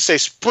guess you could say,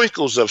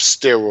 sprinkles of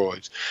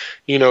steroids.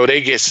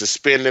 They get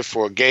suspended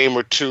for a game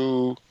or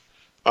two.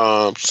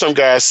 Some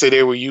guys say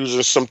they were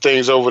using some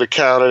things over the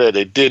counter that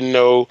they didn't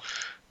know.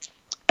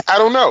 I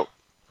don't know.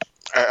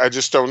 I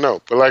just don't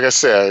know. But like I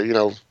said,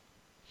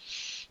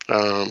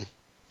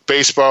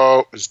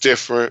 baseball is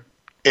different,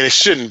 and it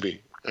shouldn't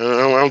be. I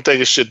don't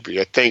think it should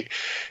be. I think,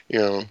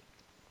 and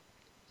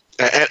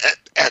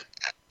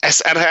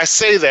I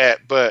say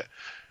that, but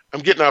I'm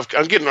getting off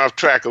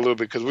track a little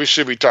bit because we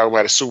should be talking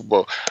about a Super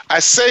Bowl. I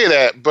say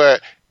that,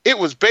 but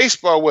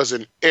baseball was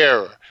an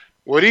era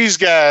where these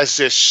guys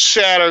just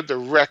shattered the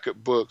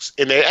record books,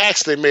 and they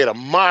actually made a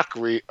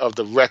mockery of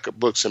the record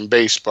books in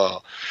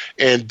baseball.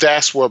 And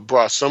that's what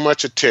brought so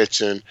much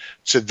attention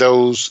to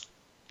those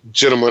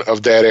gentlemen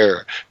of that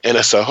era. And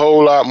it's a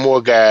whole lot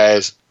more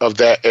guys of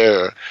that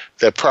era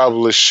that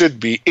probably should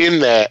be in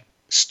that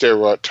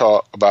steroid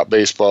talk about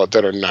baseball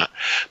that are not.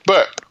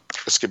 But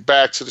let's get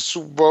back to the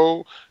Super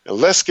Bowl, and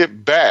let's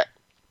get back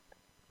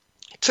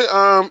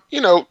to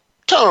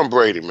Tom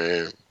Brady,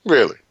 man.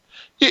 Really.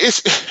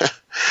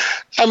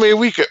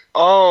 We could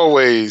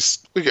always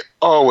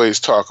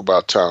talk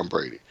about Tom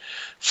Brady.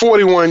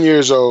 41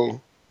 years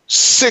old,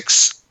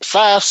 six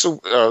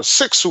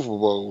Super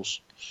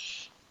Bowls.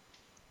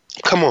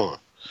 Come on.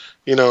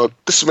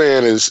 This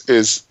man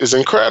is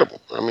incredible.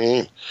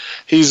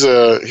 He's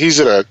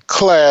in a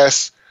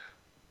class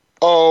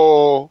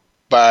all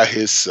by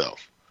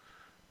himself.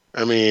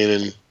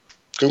 And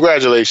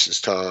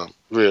congratulations, Tom.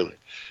 Really.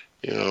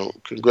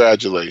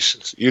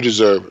 Congratulations. You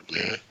deserve it,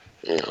 man.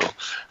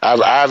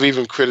 I've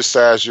even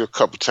criticized you a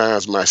couple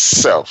times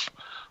myself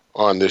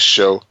on this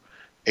show,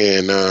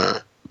 and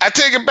I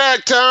take it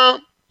back,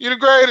 Tom. You're the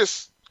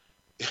greatest.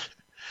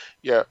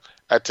 Yeah,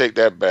 I take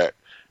that back.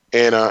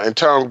 And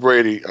Tom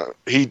Brady,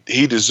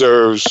 he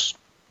deserves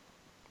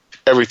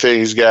everything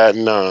he's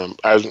gotten.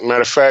 As a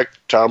matter of fact,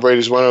 Tom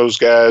Brady's one of those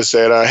guys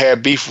that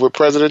had beef with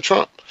President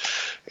Trump,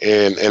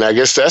 and I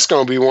guess that's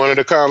going to be one of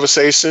the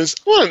conversations,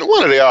 one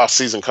of the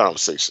off-season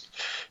conversations.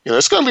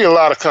 It's going to be a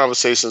lot of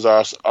conversations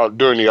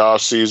during the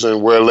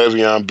offseason where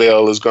Le'Veon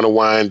Bell is going to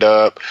wind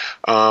up,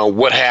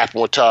 what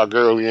happened with Todd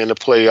Gurley in the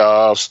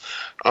playoffs,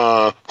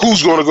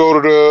 who's going to go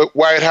to the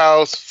White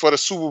House for the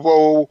Super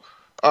Bowl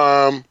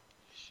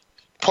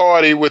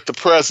party with the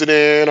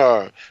president,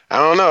 or I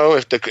don't know,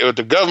 if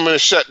the government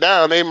is shut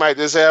down, they might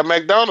just have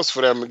McDonald's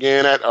for them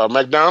again at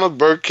McDonald's,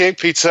 Burger King,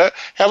 Pizza Hut,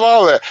 have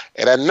all that.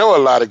 And I know a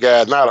lot of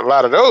guys, not a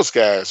lot of those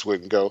guys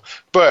wouldn't go,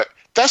 but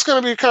that's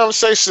going to be a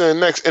conversation in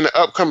the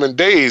upcoming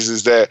days,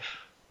 is that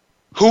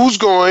who's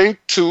going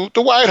to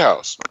the White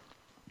House?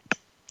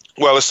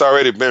 Well, it's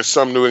already been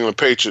some New England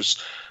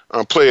Patriots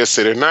players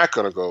say they're not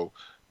going to go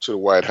to the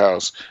White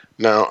House.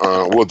 Now,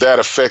 will that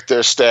affect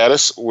their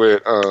status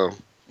with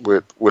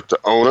the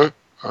owner,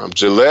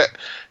 Gillette,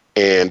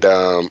 and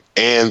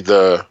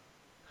the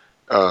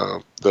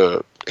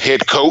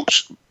head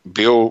coach,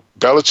 Bill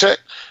Belichick?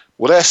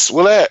 Will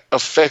that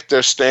affect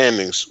their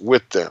standings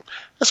with them?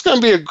 That's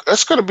going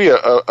to be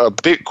a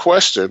big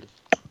question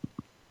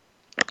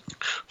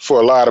for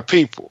a lot of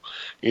people,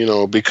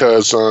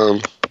 because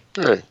some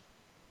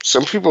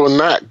people are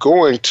not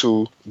going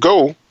to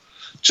go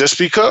just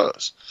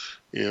because.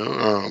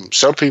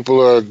 Some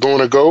people are going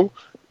to go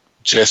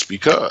just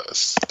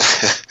because.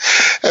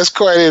 That's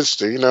quite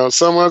interesting.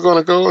 Some are going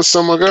to go and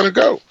some are going to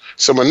go.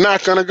 Some are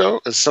not going to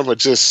go, and some are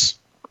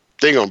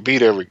they're going to be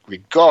there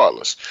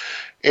regardless.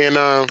 And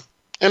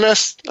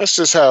that's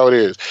just how it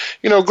is.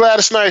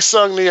 Gladys Knight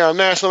sung the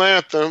national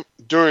anthem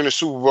during the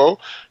Super Bowl,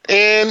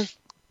 and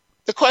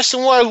the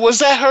question was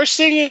that her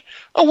singing,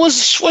 or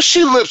was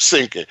she lip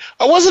syncing,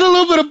 or was it a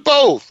little bit of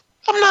both?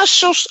 I'm not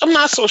so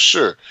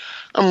sure.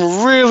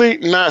 I'm really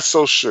not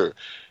so sure.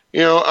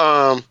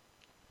 I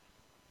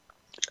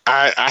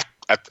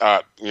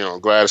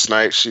Gladys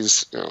Knight,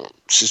 she's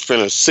been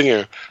a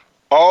singer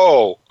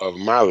all of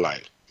my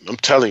life. I'm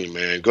telling you,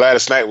 man,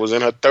 Gladys Knight was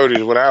in her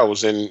 30s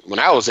when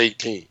I was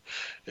 18.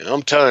 And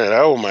I'm telling you,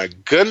 oh my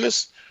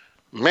goodness,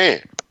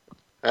 man,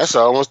 that's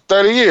almost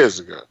 30 years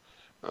ago.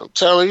 I'm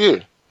telling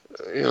you,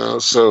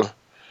 so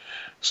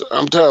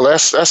I'm telling you,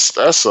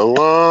 that's a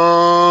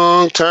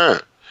long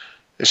time.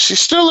 And she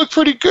still look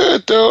pretty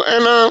good though,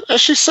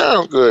 and she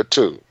sound good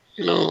too.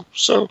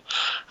 So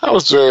I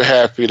was very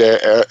happy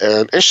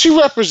that, and she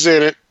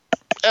represented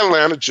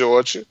Atlanta,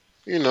 Georgia.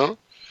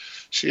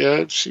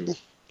 She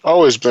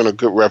always been a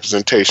good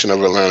representation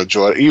of Atlanta,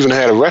 Georgia. Even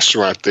had a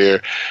restaurant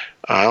there.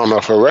 I don't know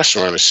if her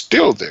restaurant is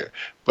still there,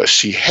 but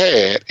she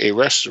had a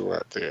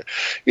restaurant there.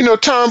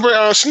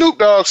 Snoop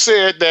Dogg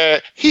said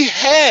that he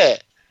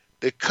had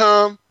to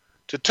come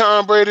to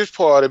Tom Brady's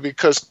party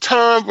because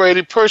Tom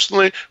Brady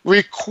personally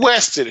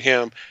requested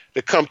him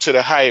to come to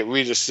the Hyatt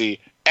Regency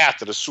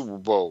after the Super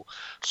Bowl.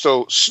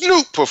 So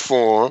Snoop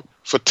performed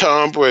for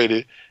Tom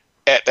Brady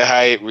at the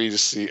Hyatt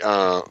Regency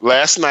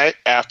last night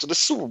after the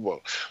Super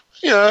Bowl.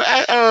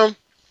 I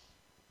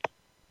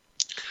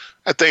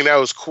think that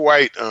was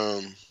quite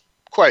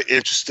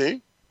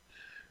interesting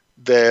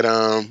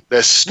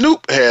that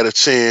Snoop had a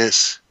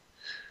chance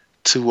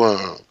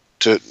not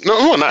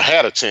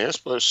had a chance,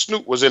 but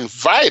Snoop was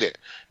invited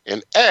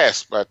and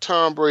asked by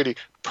Tom Brady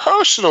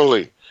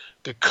personally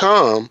to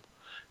come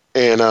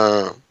and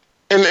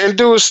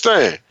do his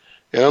thing.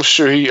 And I'm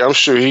sure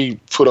he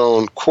put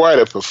on quite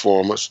a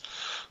performance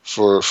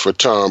for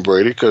Tom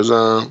Brady, because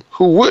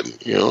who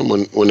wouldn't?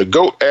 When the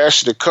GOAT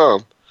asks you to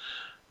come,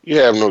 you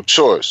have no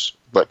choice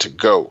but to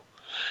go.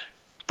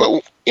 But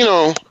like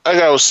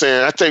I was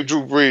saying, I think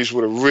Drew Brees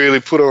would have really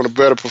put on a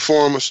better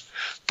performance.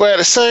 But at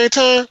the same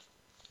time,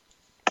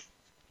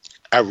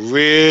 I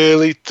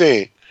really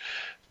think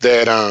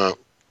that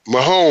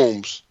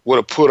Mahomes would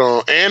have put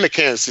on, and the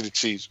Kansas City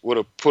Chiefs would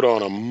have put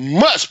on a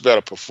much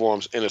better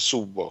performance in the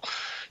Super Bowl.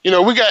 We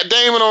got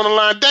Damon on the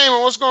line.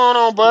 Damon, what's going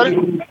on, buddy?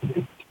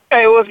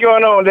 Hey, what's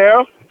going on,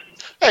 Daryl?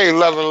 Hey,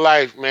 loving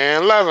life,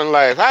 man. Loving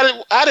life.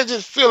 How did you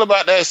feel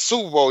about that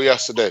Super Bowl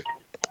yesterday?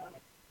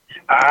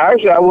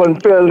 Actually, I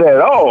wasn't feeling it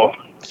at all.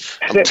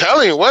 I'm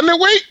telling you, wasn't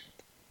it weak?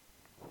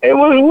 It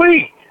was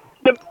weak.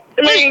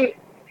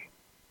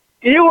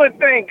 You would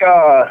think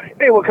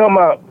they would come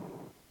out,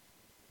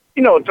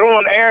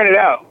 airing it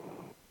out,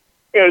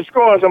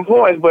 scoring some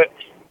points, but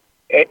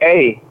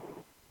hey,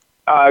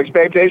 our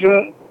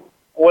expectation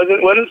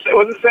wasn't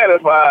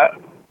satisfied.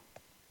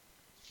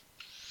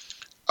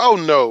 Oh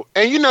no!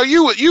 And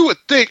you would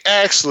think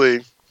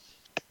actually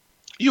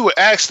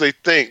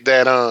think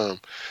that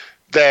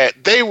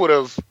that they would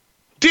have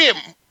did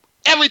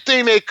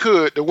everything they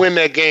could to win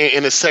that game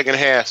in the second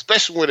half,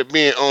 especially with it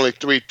being only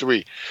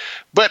 3-3.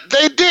 But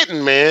they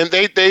didn't, man.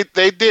 They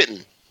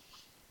didn't.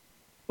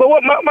 But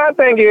what my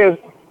thing is,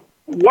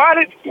 what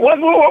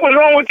was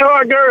wrong with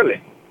Todd Gurley?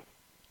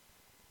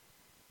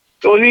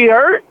 Was he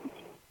hurt?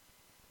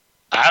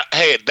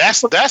 Hey,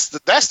 that's the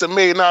 $1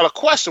 million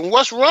question.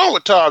 What's wrong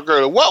with Todd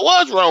Gurley? What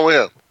was wrong with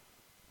him?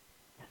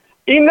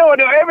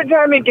 Every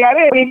time he got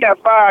in, he got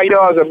 5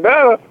 yards or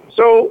better.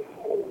 So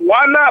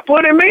why not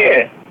put him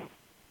in?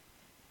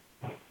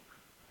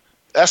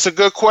 That's a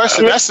good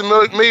question. That's the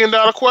 $1 million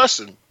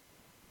question.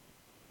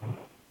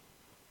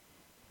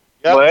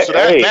 Yep. But, so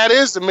that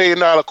is the $1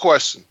 million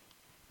question.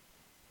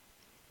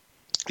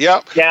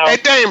 Yep. Now, hey,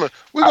 Damon,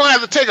 we're going to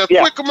have to take a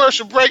quick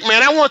commercial break,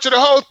 man. I want you to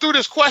hold through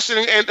this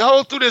question and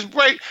hold through this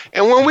break.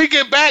 And when we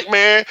get back,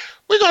 man,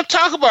 we're going to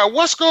talk about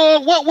what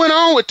went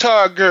on with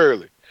Todd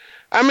Gurley.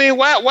 I mean,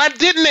 why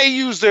didn't they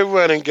use their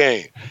running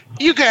game?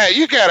 You got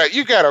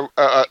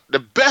the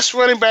best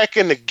running back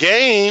in the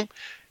game,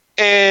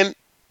 and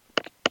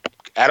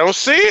I don't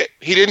see it.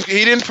 He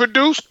didn't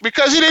produce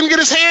because he didn't get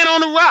his hand on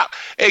the rock.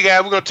 Hey,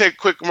 guys, we're going to take a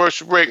quick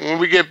commercial break. And when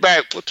we get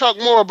back, we'll talk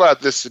more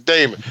about this to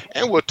Damon.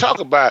 And we'll talk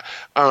about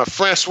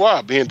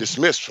Francois being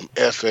dismissed from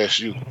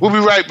FSU. We'll be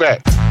right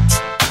back.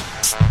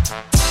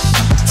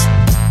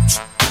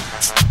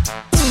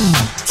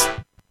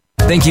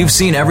 Think you've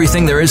seen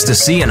everything there is to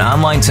see in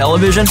online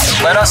television?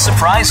 Let us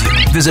surprise you.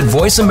 Visit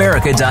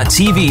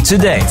voiceamerica.tv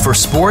today for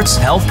sports,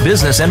 health,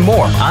 business, and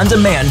more on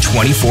demand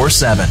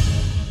 24/7.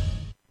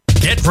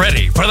 Get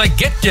ready for the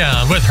Get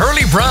Down with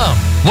Hurley Brown.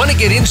 Want to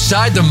get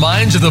inside the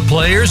minds of the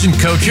players and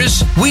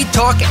coaches? We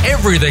talk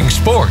everything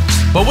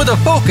sports, but with a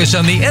focus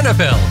on the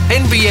NFL,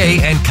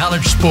 NBA, and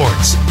college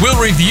sports.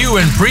 We'll review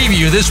and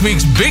preview this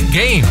week's big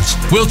games.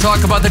 We'll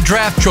talk about the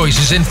draft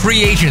choices and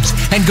free agents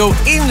and go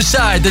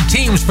inside the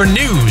teams for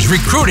news,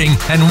 recruiting,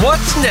 and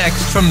what's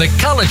next from the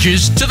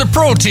colleges to the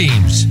pro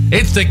teams.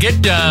 It's the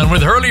Get Down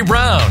with Hurley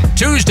Brown.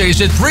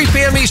 Tuesdays at 3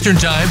 p.m. Eastern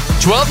Time,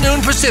 12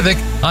 noon Pacific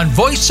on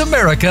Voice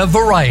America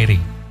Variety.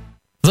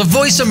 The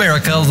Voice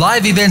America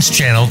Live Events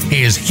channel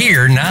is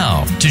here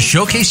now to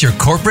showcase your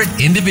corporate,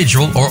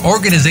 individual, or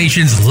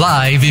organization's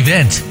live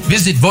event.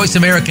 Visit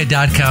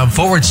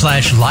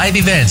voiceamerica.com/live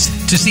events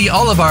to see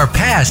all of our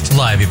past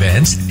live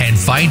events and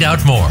find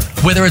out more.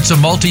 Whether it's a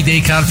multi-day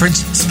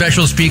conference,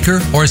 special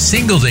speaker, or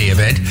single-day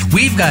event,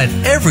 we've got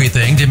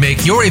everything to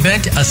make your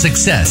event a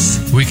success.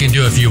 We can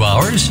do a few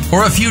hours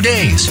or a few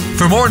days.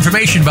 For more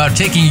information about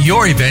taking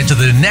your event to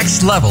the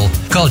next level,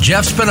 call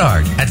Jeff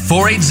Spinard at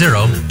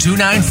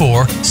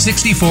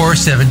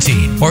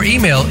 480-294-6417 or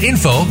email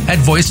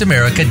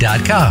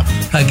info@voiceamerica.com.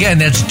 Again,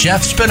 that's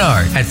Jeff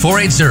Spinard at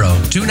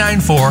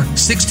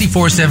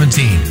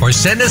 480-294-6417 or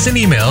send us an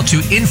email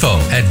to info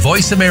at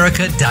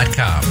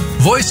voiceamerica.com.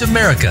 Voice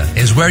America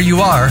is where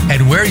you are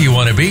and where you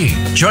want to be.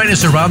 Join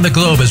us around the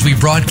globe as we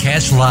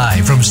broadcast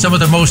live from some of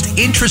the most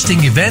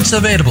interesting events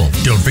available.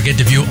 Don't forget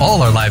to view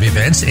all our live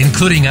events,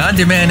 including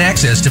on-demand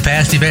access to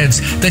past events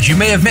that you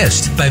may have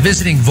missed by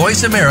visiting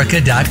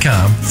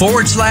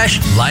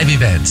voiceamerica.com/live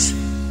events.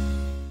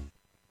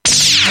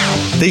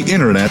 The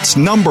Internet's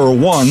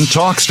 #1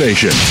 talk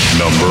station.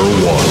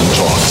 #1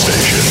 talk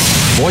station.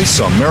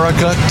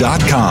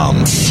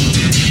 VoiceAmerica.com.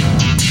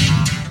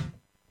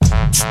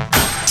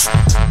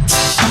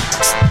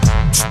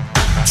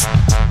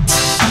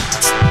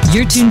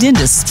 You're tuned in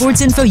to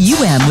Sports Info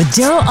U.M. with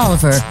Daryl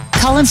Oliver.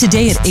 Call him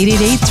today at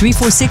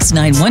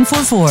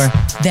 888-346-9144.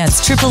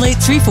 That's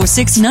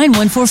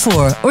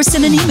 888-346-9144. Or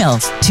send an email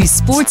to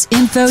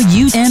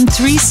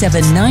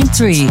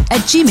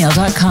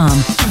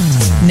sportsinfoum3793@gmail.com.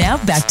 Now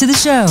back to the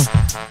show.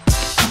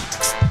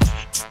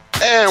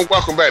 And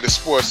welcome back to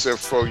Sports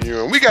Info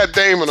U.M. We got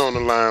Damon on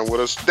the line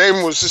with us.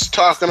 Damon was just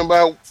talking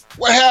about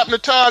what happened to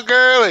Todd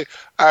Gurley.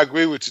 I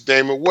agree with you,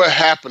 Damon. What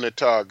happened to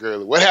Todd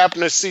Gurley? What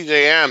happened to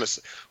C.J.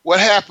 Anderson?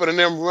 What happened to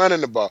them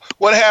running the ball?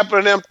 What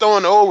happened to them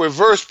throwing the old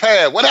reverse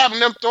pass? What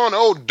happened to them throwing the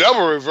old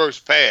double reverse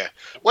pass?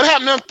 What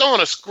happened to them throwing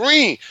a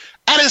screen?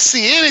 I didn't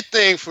see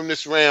anything from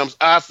this Rams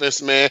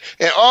offense, man.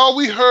 And all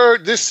we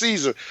heard this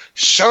season,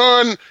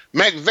 Sean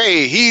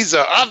McVay, he's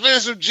an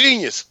offensive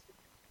genius.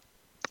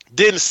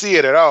 Didn't see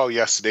it at all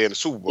yesterday in the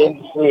Super Bowl.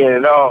 Didn't see it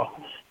at all.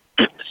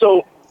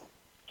 So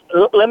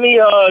let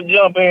me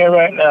jump in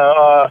right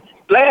now.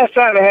 Last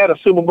time they had a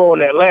Super Bowl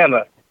in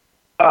Atlanta,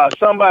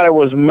 somebody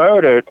was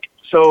murdered.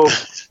 So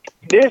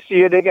this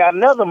year they got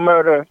another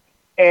murder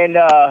in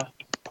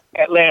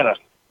Atlanta.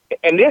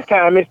 And this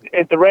time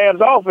it's the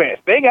Rams offense.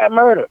 They got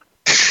murdered.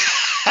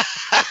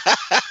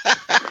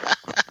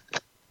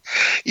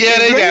 Yeah,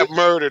 they got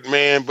murdered,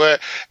 man. But,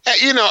 I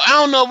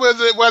don't know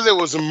whether it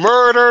was a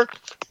murder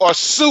or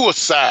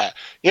suicide.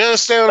 You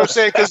understand what I'm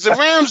saying? Because the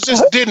Rams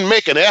just didn't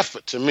make an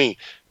effort to me.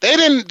 They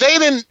didn't,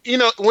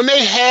 when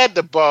they had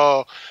the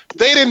ball,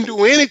 they didn't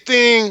do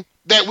anything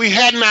that we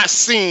had not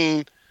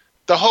seen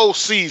the whole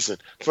season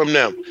from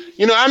them.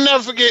 I'll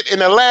never forget in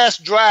the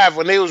last drive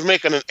when they was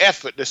making an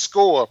effort to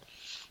score,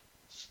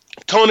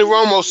 Tony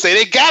Romo said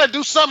they got to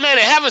do something that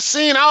they haven't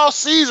seen all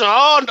season,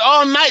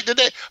 all night,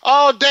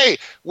 all day.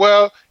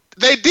 Well,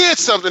 they did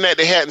something that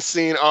they hadn't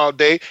seen all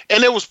day,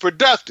 and it was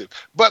productive.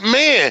 But,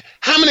 man,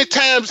 how many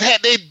times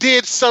had they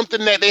did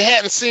something that they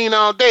hadn't seen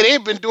all day?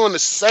 They've been doing the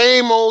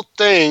same old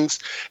things,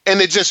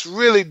 and they just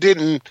really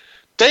didn't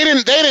 – they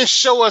didn't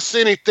show us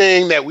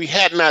anything that we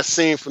had not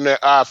seen from their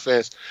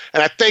offense.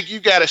 And I think you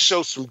got to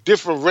show some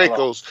different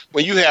wrinkles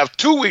when you have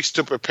 2 weeks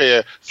to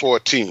prepare for a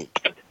team.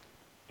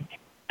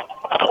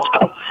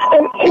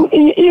 And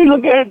you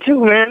look at it,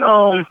 too,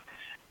 man.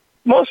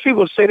 Most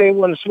people say they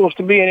wasn't supposed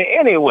to be in it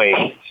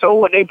anyway. So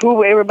what, they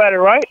prove everybody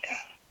right?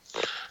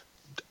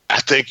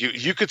 I think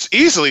you could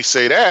easily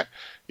say that.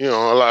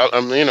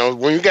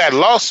 When you got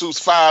lawsuits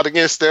filed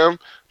against them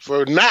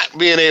for not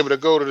being able to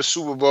go to the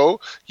Super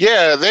Bowl,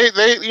 yeah,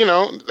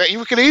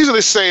 you could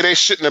easily say they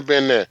shouldn't have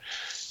been there.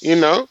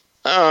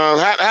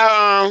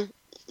 What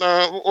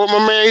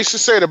my man used to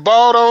say, the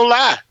ball don't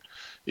lie.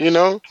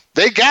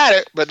 They got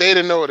it, but they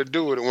didn't know what to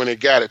do with it when they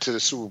got it to the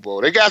Super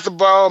Bowl. They got the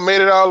ball,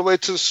 made it all the way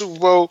to the Super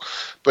Bowl,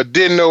 but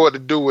didn't know what to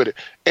do with it.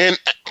 And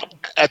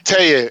I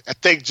tell you, I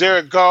think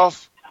Jared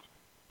Goff,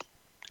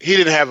 he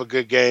didn't have a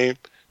good game.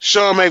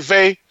 Sean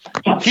McVay,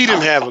 he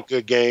didn't have a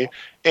good game.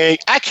 And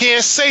I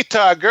can't say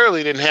Todd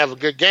Gurley didn't have a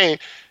good game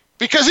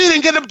because he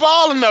didn't get the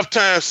ball enough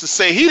times to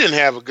say he didn't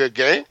have a good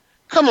game.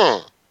 Come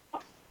on.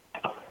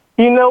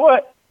 You know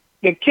what?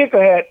 The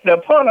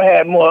punter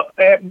had more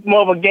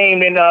of a game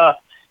than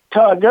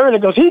Todd Gurley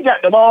because he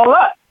got the ball a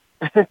lot.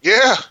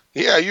 Yeah,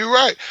 you're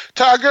right.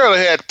 Todd Gurley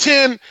had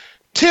 10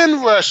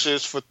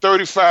 rushes for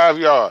 35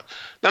 yards.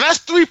 Now, that's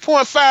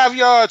 3.5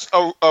 yards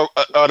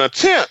an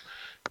attempt.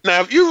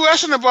 Now, if you're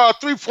rushing the ball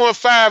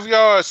 3.5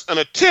 yards an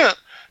attempt,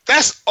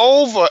 that's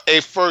over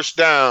a first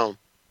down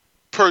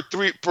per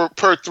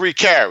three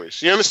carries.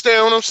 You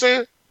understand what I'm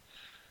saying?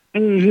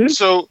 Mm-hmm.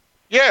 So,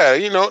 yeah,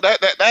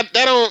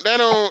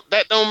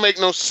 that don't make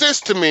no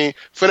sense to me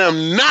for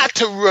them not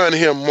to run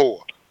him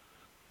more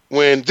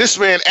when this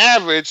man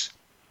averaged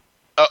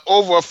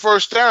over a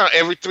first down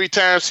every 3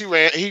 times he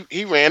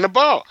ran the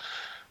ball.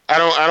 I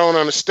don't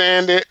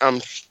understand it.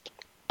 I'm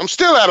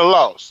still at a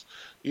loss.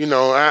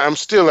 I'm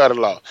still at a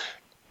loss.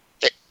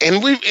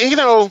 And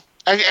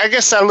I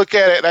guess I look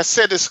at it, I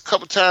said this a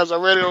couple times, I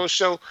read it on the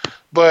show,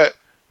 but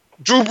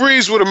Drew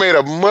Brees would have made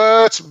a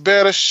much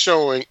better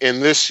showing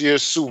in this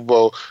year's Super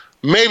Bowl,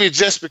 maybe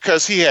just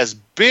because he has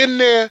been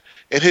there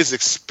and his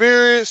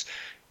experience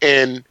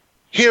and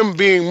him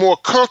being more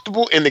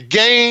comfortable in the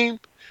game,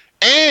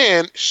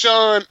 and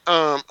Sean,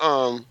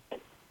 the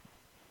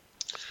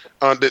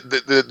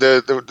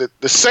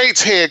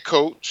Saints head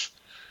coach,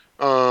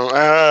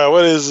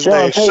 what is his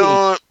name?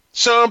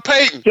 Sean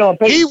Payton.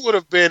 He would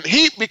have been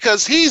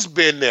because he's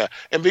been there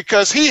and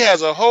because he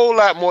has a whole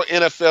lot more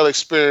NFL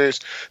experience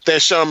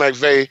than Sean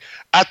McVay.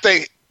 I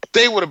think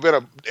they would have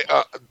been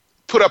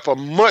put up a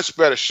much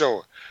better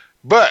showing.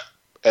 But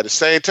at the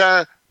same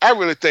time, I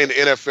really think the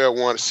NFL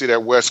want to see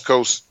that West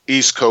Coast,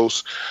 East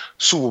Coast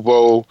Super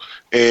Bowl,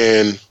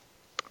 and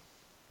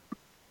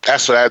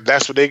that's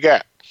what they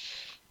got.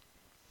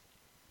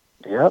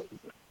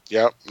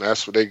 Yep,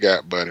 that's what they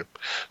got, buddy.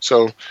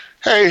 So,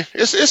 hey,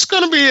 it's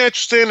going to be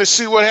interesting to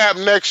see what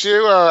happens next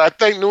year. I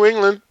think New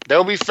England,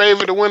 they'll be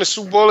favored to win the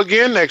Super Bowl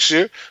again next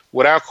year,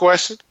 without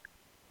question.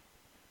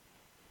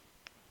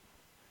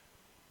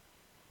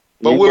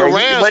 But will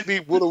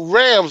the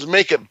Rams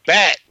make it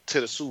back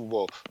to the Super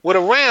Bowl? Will the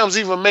Rams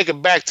even make it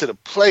back to the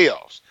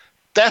playoffs?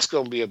 That's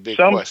going to be a big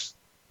question.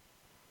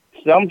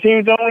 Some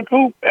teams don't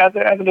recoup after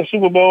the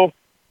Super Bowl,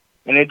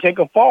 and they take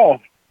a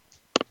fall.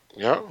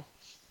 Yeah.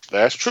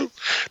 That's true.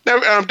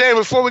 Now, Dave,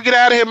 before we get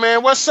out of here,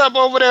 man, what's up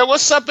over there?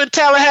 What's up in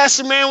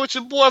Tallahassee, man, with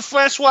your boy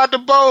Francois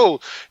DeBow?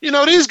 You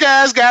know, these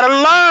guys got to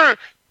learn.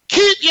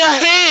 Keep your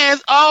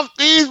hands off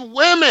these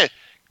women.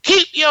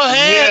 Keep your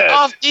hands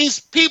off these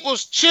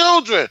people's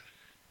children.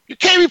 You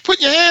can't be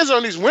putting your hands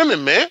on these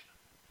women, man.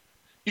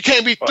 You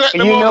can't be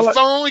threatening them on the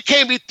phone. You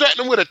can't be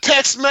threatening with a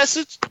text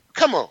message.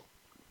 Come on.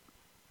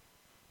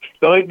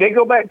 So they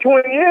go back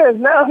 20 years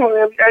now,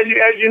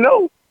 as you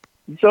know.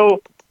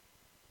 So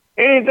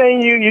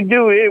anything you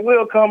do, it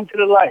will come to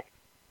the light.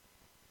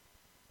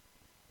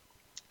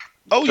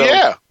 Oh, so,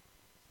 yeah.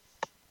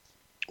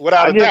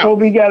 Without a doubt. I just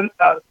hope he got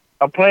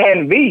a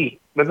plan B,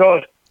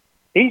 because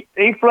he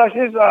flushed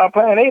his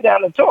plan A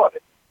down the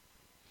toilet.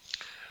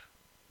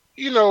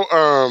 You know,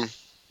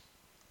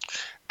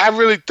 I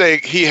really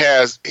think he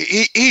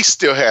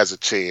still has a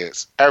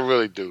chance. I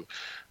really do.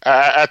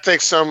 I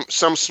think some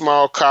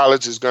small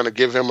college is going to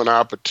give him an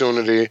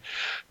opportunity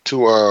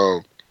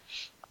to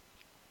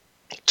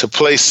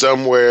play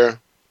somewhere,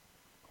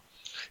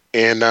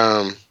 and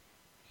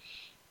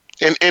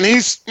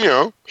he's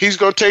he's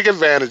going to take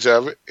advantage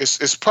of it.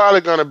 It's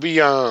probably going to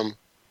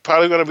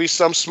be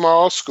some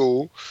small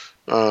school,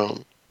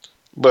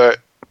 but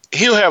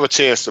he'll have a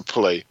chance to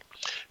play.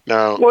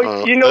 Now,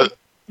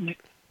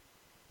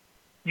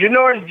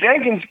 Janoris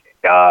Jenkins,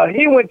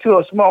 he went to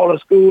a smaller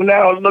school.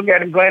 Now look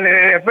at him playing in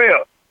the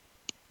NFL.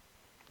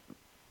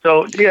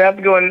 So he'll have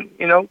to go and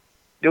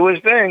do his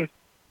thing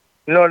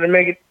in order to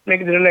make it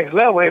to the next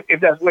level,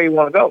 if that's where you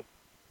want to go.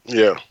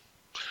 Yeah.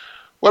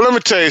 Well, let me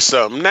tell you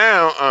something.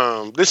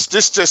 Now, this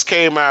just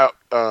came out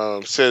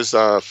says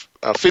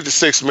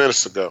 56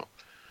 minutes ago,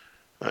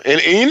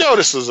 and you know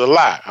this is a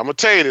lie. I'm gonna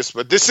tell you this,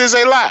 but this is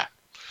a lie.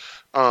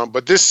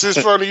 But this is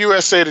from the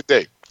USA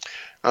Today.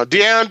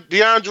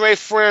 DeAndre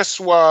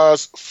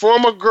Francois'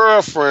 former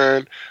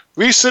girlfriend,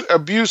 recent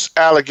abuse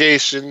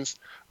allegations,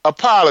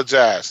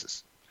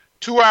 apologizes.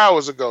 2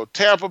 hours ago,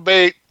 Tampa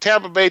Bay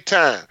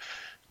time.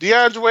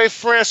 DeAndre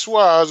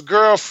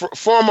Francois'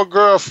 former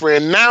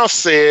girlfriend now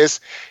says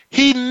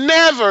he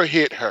never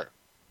hit her.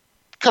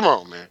 Come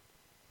on, man.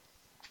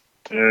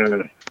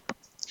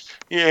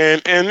 Yeah,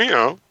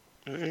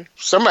 and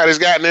somebody's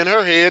gotten in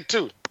her head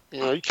too.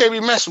 You can't be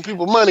messing with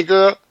people's money,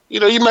 girl.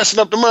 You messing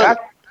up the money.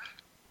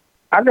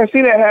 I can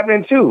see that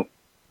happening too,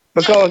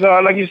 because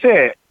like you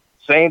said,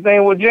 same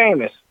thing with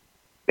Jameis.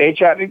 They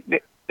tried to,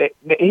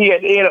 he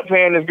had to end up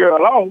paying this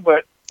girl off,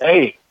 but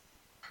hey,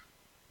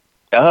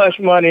 the hush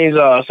money is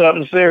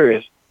something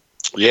serious.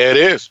 Yeah, it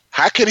is.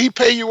 How can he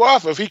pay you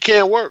off if he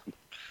can't work?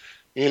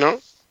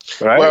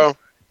 Right. Well,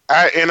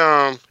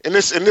 in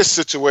this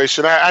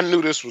situation, I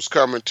knew this was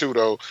coming too,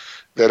 though,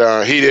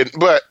 that he didn't.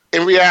 But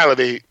in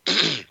reality,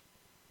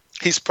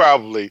 he's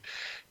probably,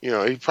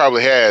 he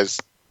probably has.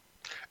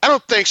 I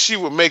don't think she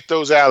would make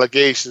those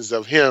allegations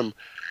of him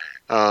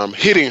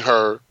hitting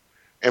her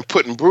and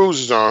putting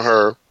bruises on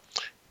her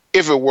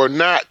if it were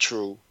not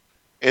true.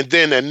 And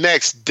then the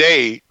next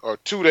day or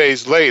 2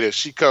 days later,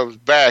 she comes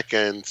back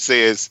and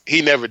says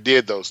he never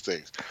did those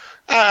things.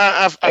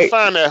 I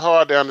find that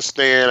hard to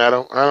understand. I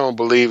don't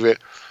believe it.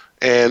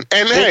 And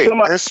hey,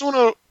 and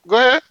sooner, go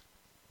ahead.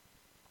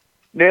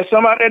 There's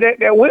some out there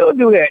that will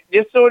do that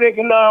just so they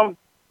can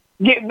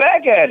get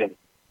back at him.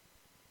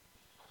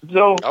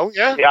 So,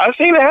 yeah, I've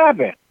seen it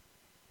happen.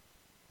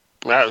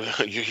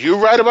 You're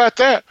right about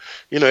that.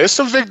 It's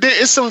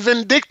some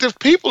vindictive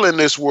people in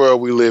this world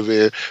we live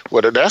in.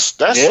 Well,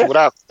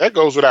 that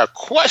goes without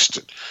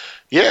question.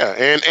 Yeah,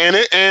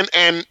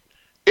 and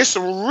it's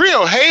some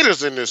real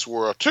haters in this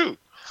world too.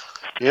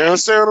 You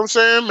understand what I'm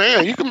saying,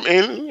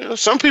 man?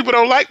 Some people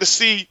don't like to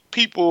see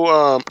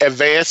people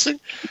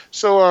advancing.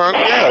 So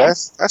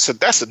that's a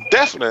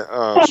definite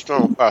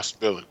strong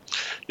possibility.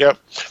 Yep.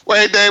 Well,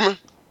 hey, Damon.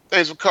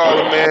 Thanks for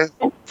calling, man.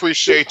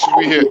 Appreciate you.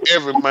 We here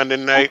every Monday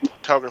night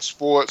talking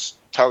sports,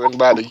 talking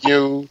about the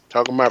U,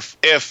 talking about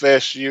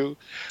FSU.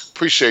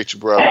 Appreciate you,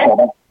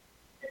 brother.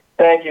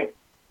 Thank you.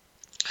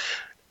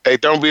 Hey,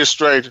 don't be a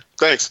stranger.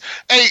 Thanks.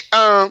 Hey,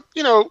 I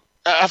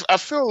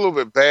feel a little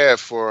bit bad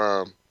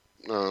for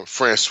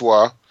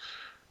Francois.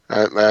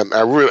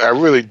 I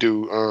really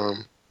do.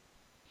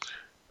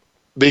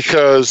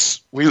 Because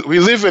we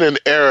live in an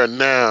era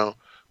now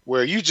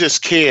where you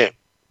just can't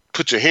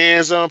put your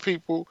hands on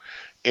people.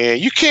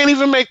 And you can't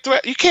even make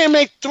threats. You can't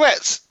make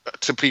threats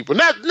to people.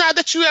 Not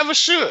that you ever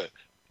should.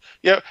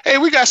 Yep. Hey,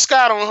 we got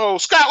Scott on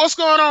hold. Scott, what's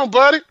going on,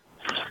 buddy?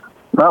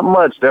 Not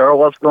much, Daryl.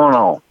 What's going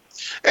on?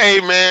 Hey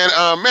man,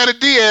 Manny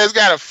Diaz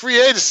got a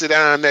free agency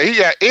down there. He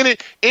got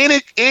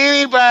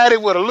anybody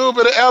with a little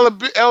bit of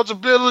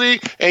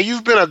eligibility, and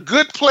you've been a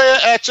good player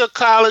at your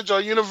college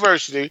or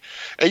university,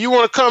 and you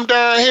want to come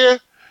down here?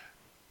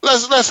 We'll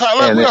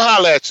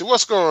holler at you.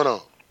 What's going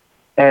on?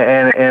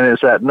 And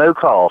it's at no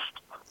cost.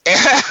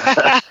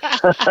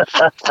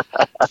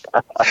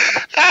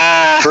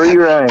 Free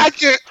reign. I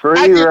give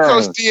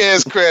Coach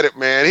Diaz credit,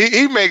 man.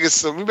 He making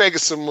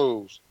some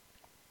moves.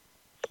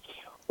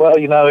 Well,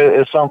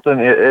 it's something.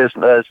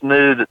 It's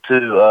new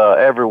to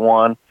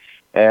everyone,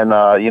 and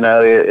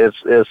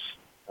it's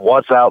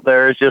what's out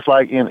there. It's just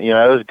like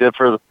it's good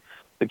for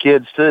the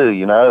kids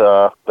too.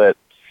 That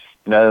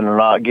they're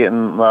not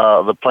getting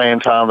the playing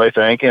time they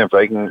think, and if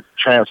they can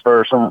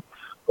transfer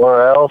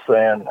somewhere else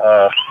and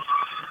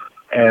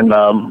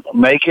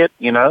make it,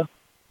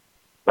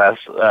 that's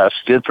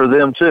good for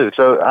them too.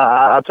 So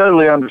I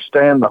totally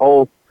understand the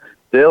whole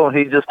deal, and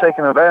he's just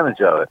taking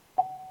advantage of it.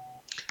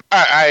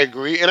 I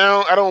agree, and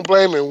I don't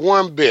blame him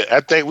one bit.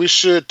 I think we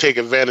should take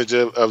advantage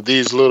of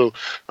these little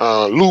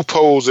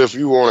loopholes, if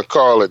you want to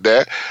call it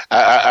that.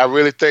 I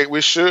really think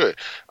we should.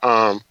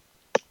 And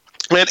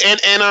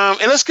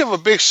let's give a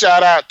big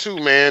shout out too,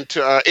 man,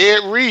 to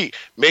Ed Reed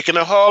making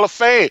the Hall of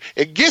Fame.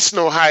 It gets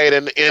no higher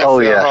than the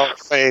NFL Hall of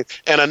Fame.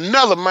 And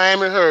another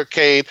Miami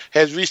Hurricane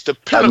has reached the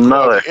pinnacle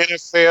of the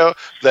NFL,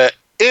 the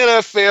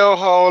NFL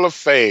Hall of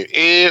Fame.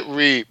 Ed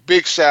Reed,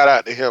 big shout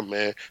out to him,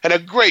 man, and a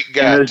great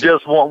guy. And there's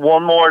just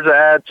one more to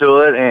add to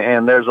it,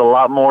 and there's a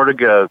lot more to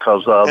go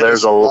because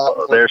there's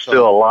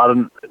still a lot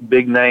of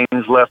big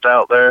names left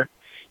out there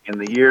in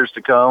the years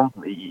to come.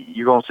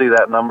 You're gonna see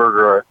that number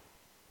grow.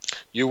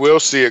 You will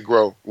see it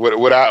grow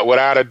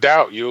without a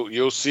doubt.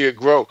 You'll see it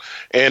grow.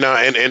 And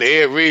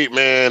Ed Reed,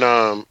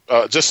 man,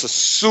 just a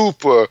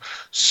super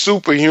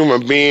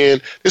human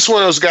being. This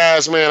one of those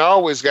guys, man.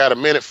 Always got a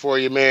minute for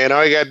you, man.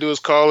 All you gotta do is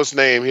call his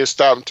name. He'll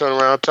stop and turn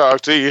around and talk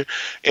to you.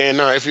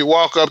 And if you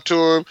walk up to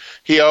him,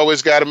 he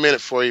always got a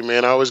minute for you,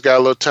 man. Always got a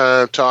little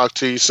time to talk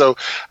to you. So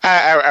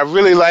I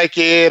really like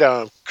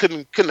Ed.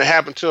 Couldn't have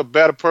happened to a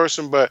better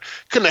person, but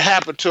couldn't have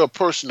happened to a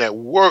person that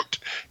worked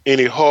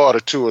any harder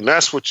too. And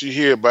that's what you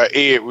hear about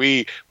Ed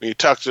Reed when you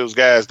talk to those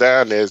guys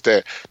down there, is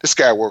that this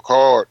guy worked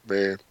hard,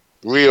 man,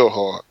 real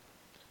hard.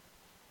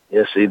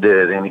 Yes, he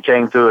did, and he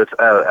came through it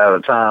at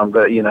a time.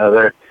 But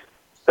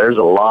there's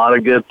a lot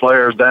of good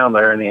players down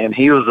there, and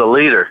he was the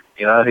leader.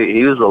 He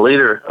was the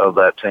leader of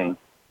that team,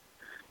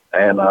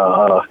 and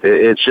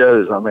it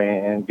shows. I mean,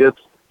 and good.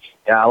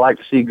 Yeah, I like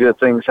to see good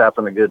things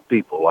happen to good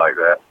people like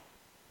that.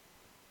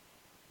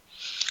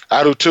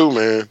 I do too,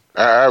 man.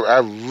 I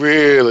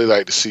really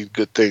like to see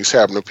good things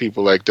happen to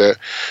people like that.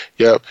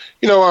 Yep.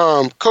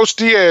 Coach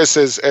Diaz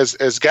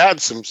has gotten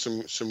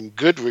some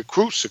good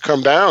recruits to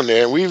come down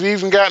there, and we've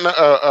even gotten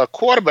a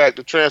quarterback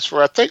to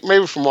transfer, I think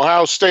maybe from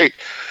Ohio State.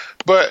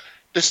 But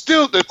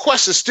the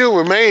question still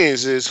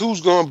remains is who's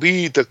going to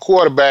be the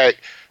quarterback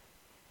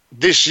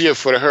this year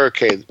for the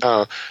Hurricanes.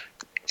 And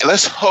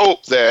let's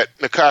hope that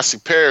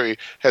Nakasi Perry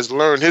has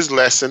learned his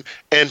lesson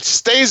and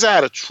stays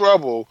out of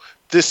trouble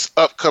this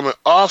upcoming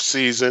off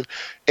season,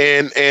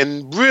 and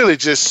really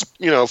just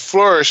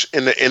flourish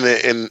in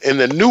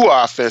the new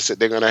offense that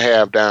they're going to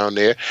have down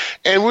there.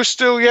 And we're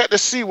still yet to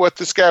see what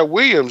this guy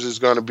Williams is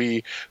going to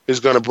bring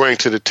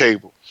to the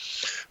table.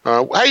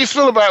 How you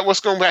feel about what's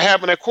going to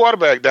happen at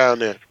quarterback down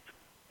there?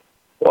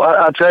 Well,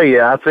 I'll tell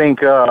you, I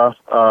think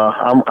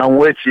I'm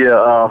with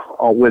you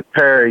with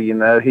Perry.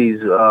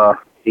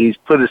 He's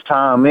put his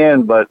time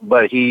in, but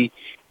he's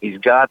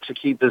got to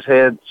keep his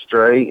head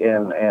straight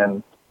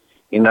and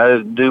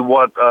do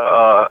what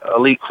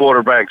elite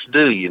quarterbacks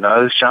do,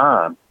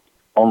 shine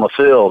on the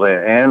field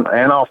and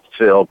off the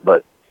field,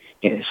 but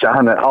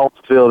shine it off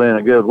the field in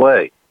a good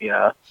way,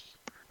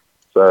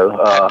 So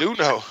I do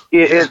know.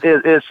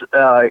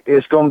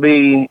 It's going to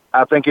be,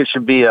 I think it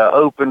should be an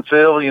open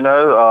field,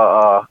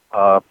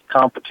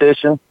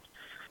 competition,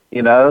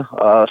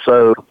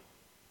 so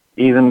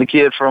even the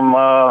kid from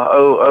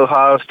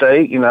Ohio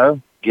State,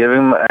 give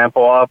him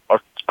ample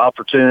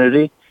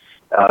opportunity.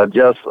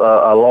 Just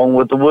along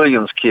with the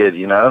Williams kid,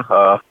 he's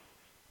got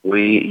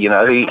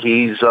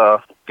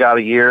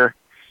a year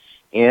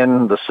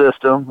in the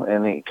system,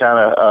 and he kind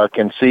of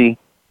can see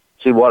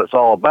what it's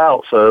all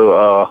about.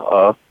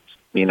 So,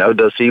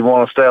 does he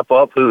want to step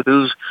up?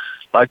 Who's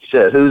like you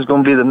said, who's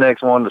going to be the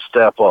next one to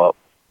step up?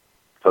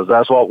 Because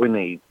that's what we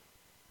need.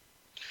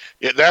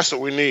 Yeah, that's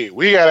what we need.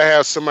 We got to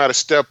have somebody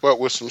step up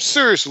with some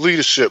serious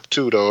leadership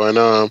too, though. And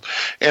I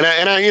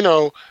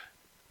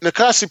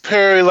Nakasi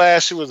Perry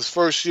last year was his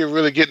first year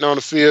really getting on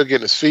the field,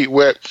 getting his feet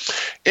wet.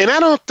 And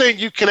I don't think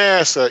you can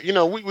ask we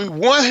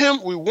want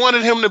him, we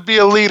wanted him to be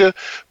a leader,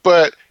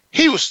 but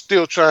he was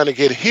still trying to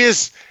get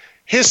his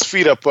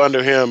feet up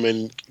under him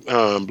and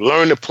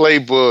learn the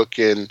playbook.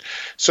 And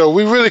so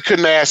we really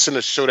couldn't ask him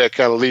to show that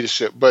kind of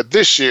leadership. But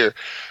this year,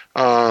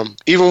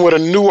 even with a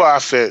new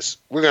offense,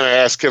 we're going to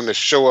ask him to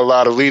show a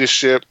lot of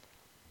leadership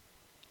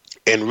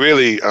and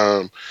really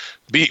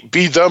be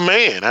the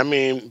man. I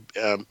mean,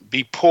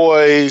 be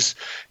poised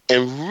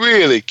and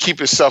really keep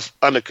yourself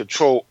under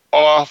control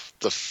off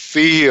the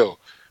field.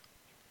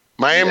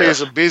 Miami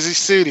is a busy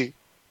city.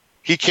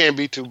 He can't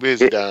be too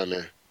busy down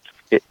there.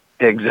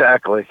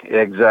 Exactly.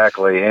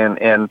 And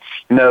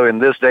in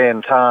this day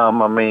and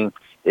time, I mean,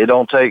 it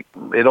don't take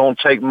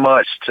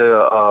much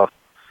to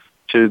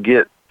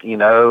get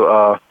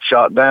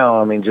shot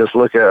down. I mean, just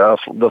look at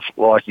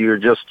like you were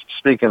just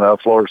speaking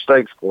of Florida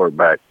State's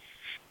quarterback.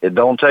 It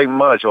don't take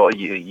much. Well,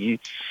 you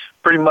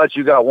pretty much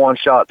you got one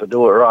shot to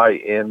do it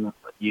right, and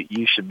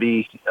you should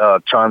be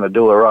trying to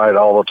do it right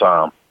all the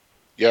time.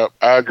 Yep,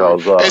 I agree.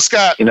 Hey,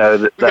 Scott, we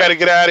got to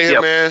get out of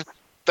here, man.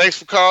 Thanks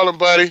for calling,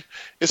 buddy.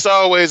 It's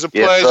always a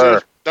pleasure.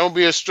 Yes, don't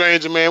be a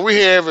stranger, man. We're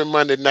here every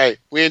Monday night.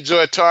 We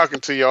enjoy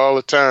talking to you all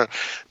the time.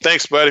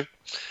 Thanks, buddy.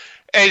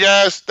 Hey,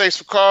 guys, thanks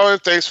for calling.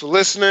 Thanks for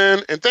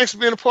listening. And thanks for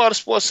being a part of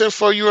Sports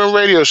Info U.M.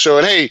 radio show.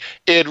 And, hey,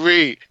 Ed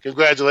Reed,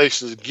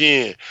 congratulations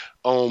again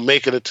on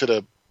making it to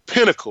the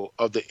pinnacle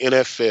of the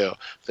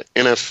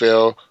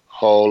NFL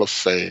Hall of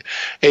Fame.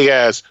 Hey,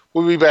 guys,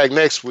 we'll be back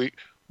next week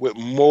with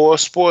more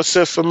sports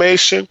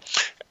information.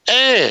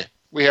 And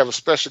we have a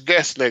special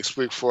guest next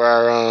week for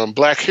our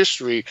Black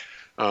History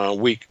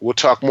Week. We'll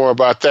talk more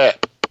about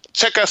that.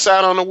 Check us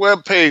out on the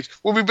webpage.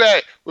 We'll be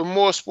back with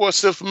more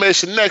sports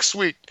information next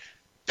week.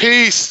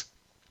 Peace.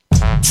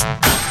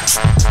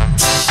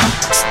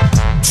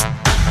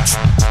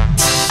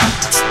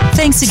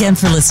 Thanks again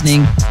for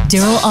listening.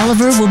 Daryl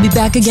Oliver will be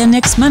back again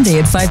next Monday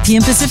at 5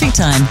 p.m. Pacific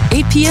Time,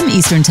 8 p.m.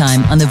 Eastern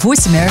Time on the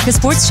Voice America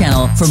Sports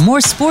Channel for more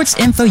Sports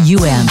Info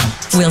U.M.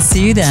 We'll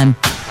see you then.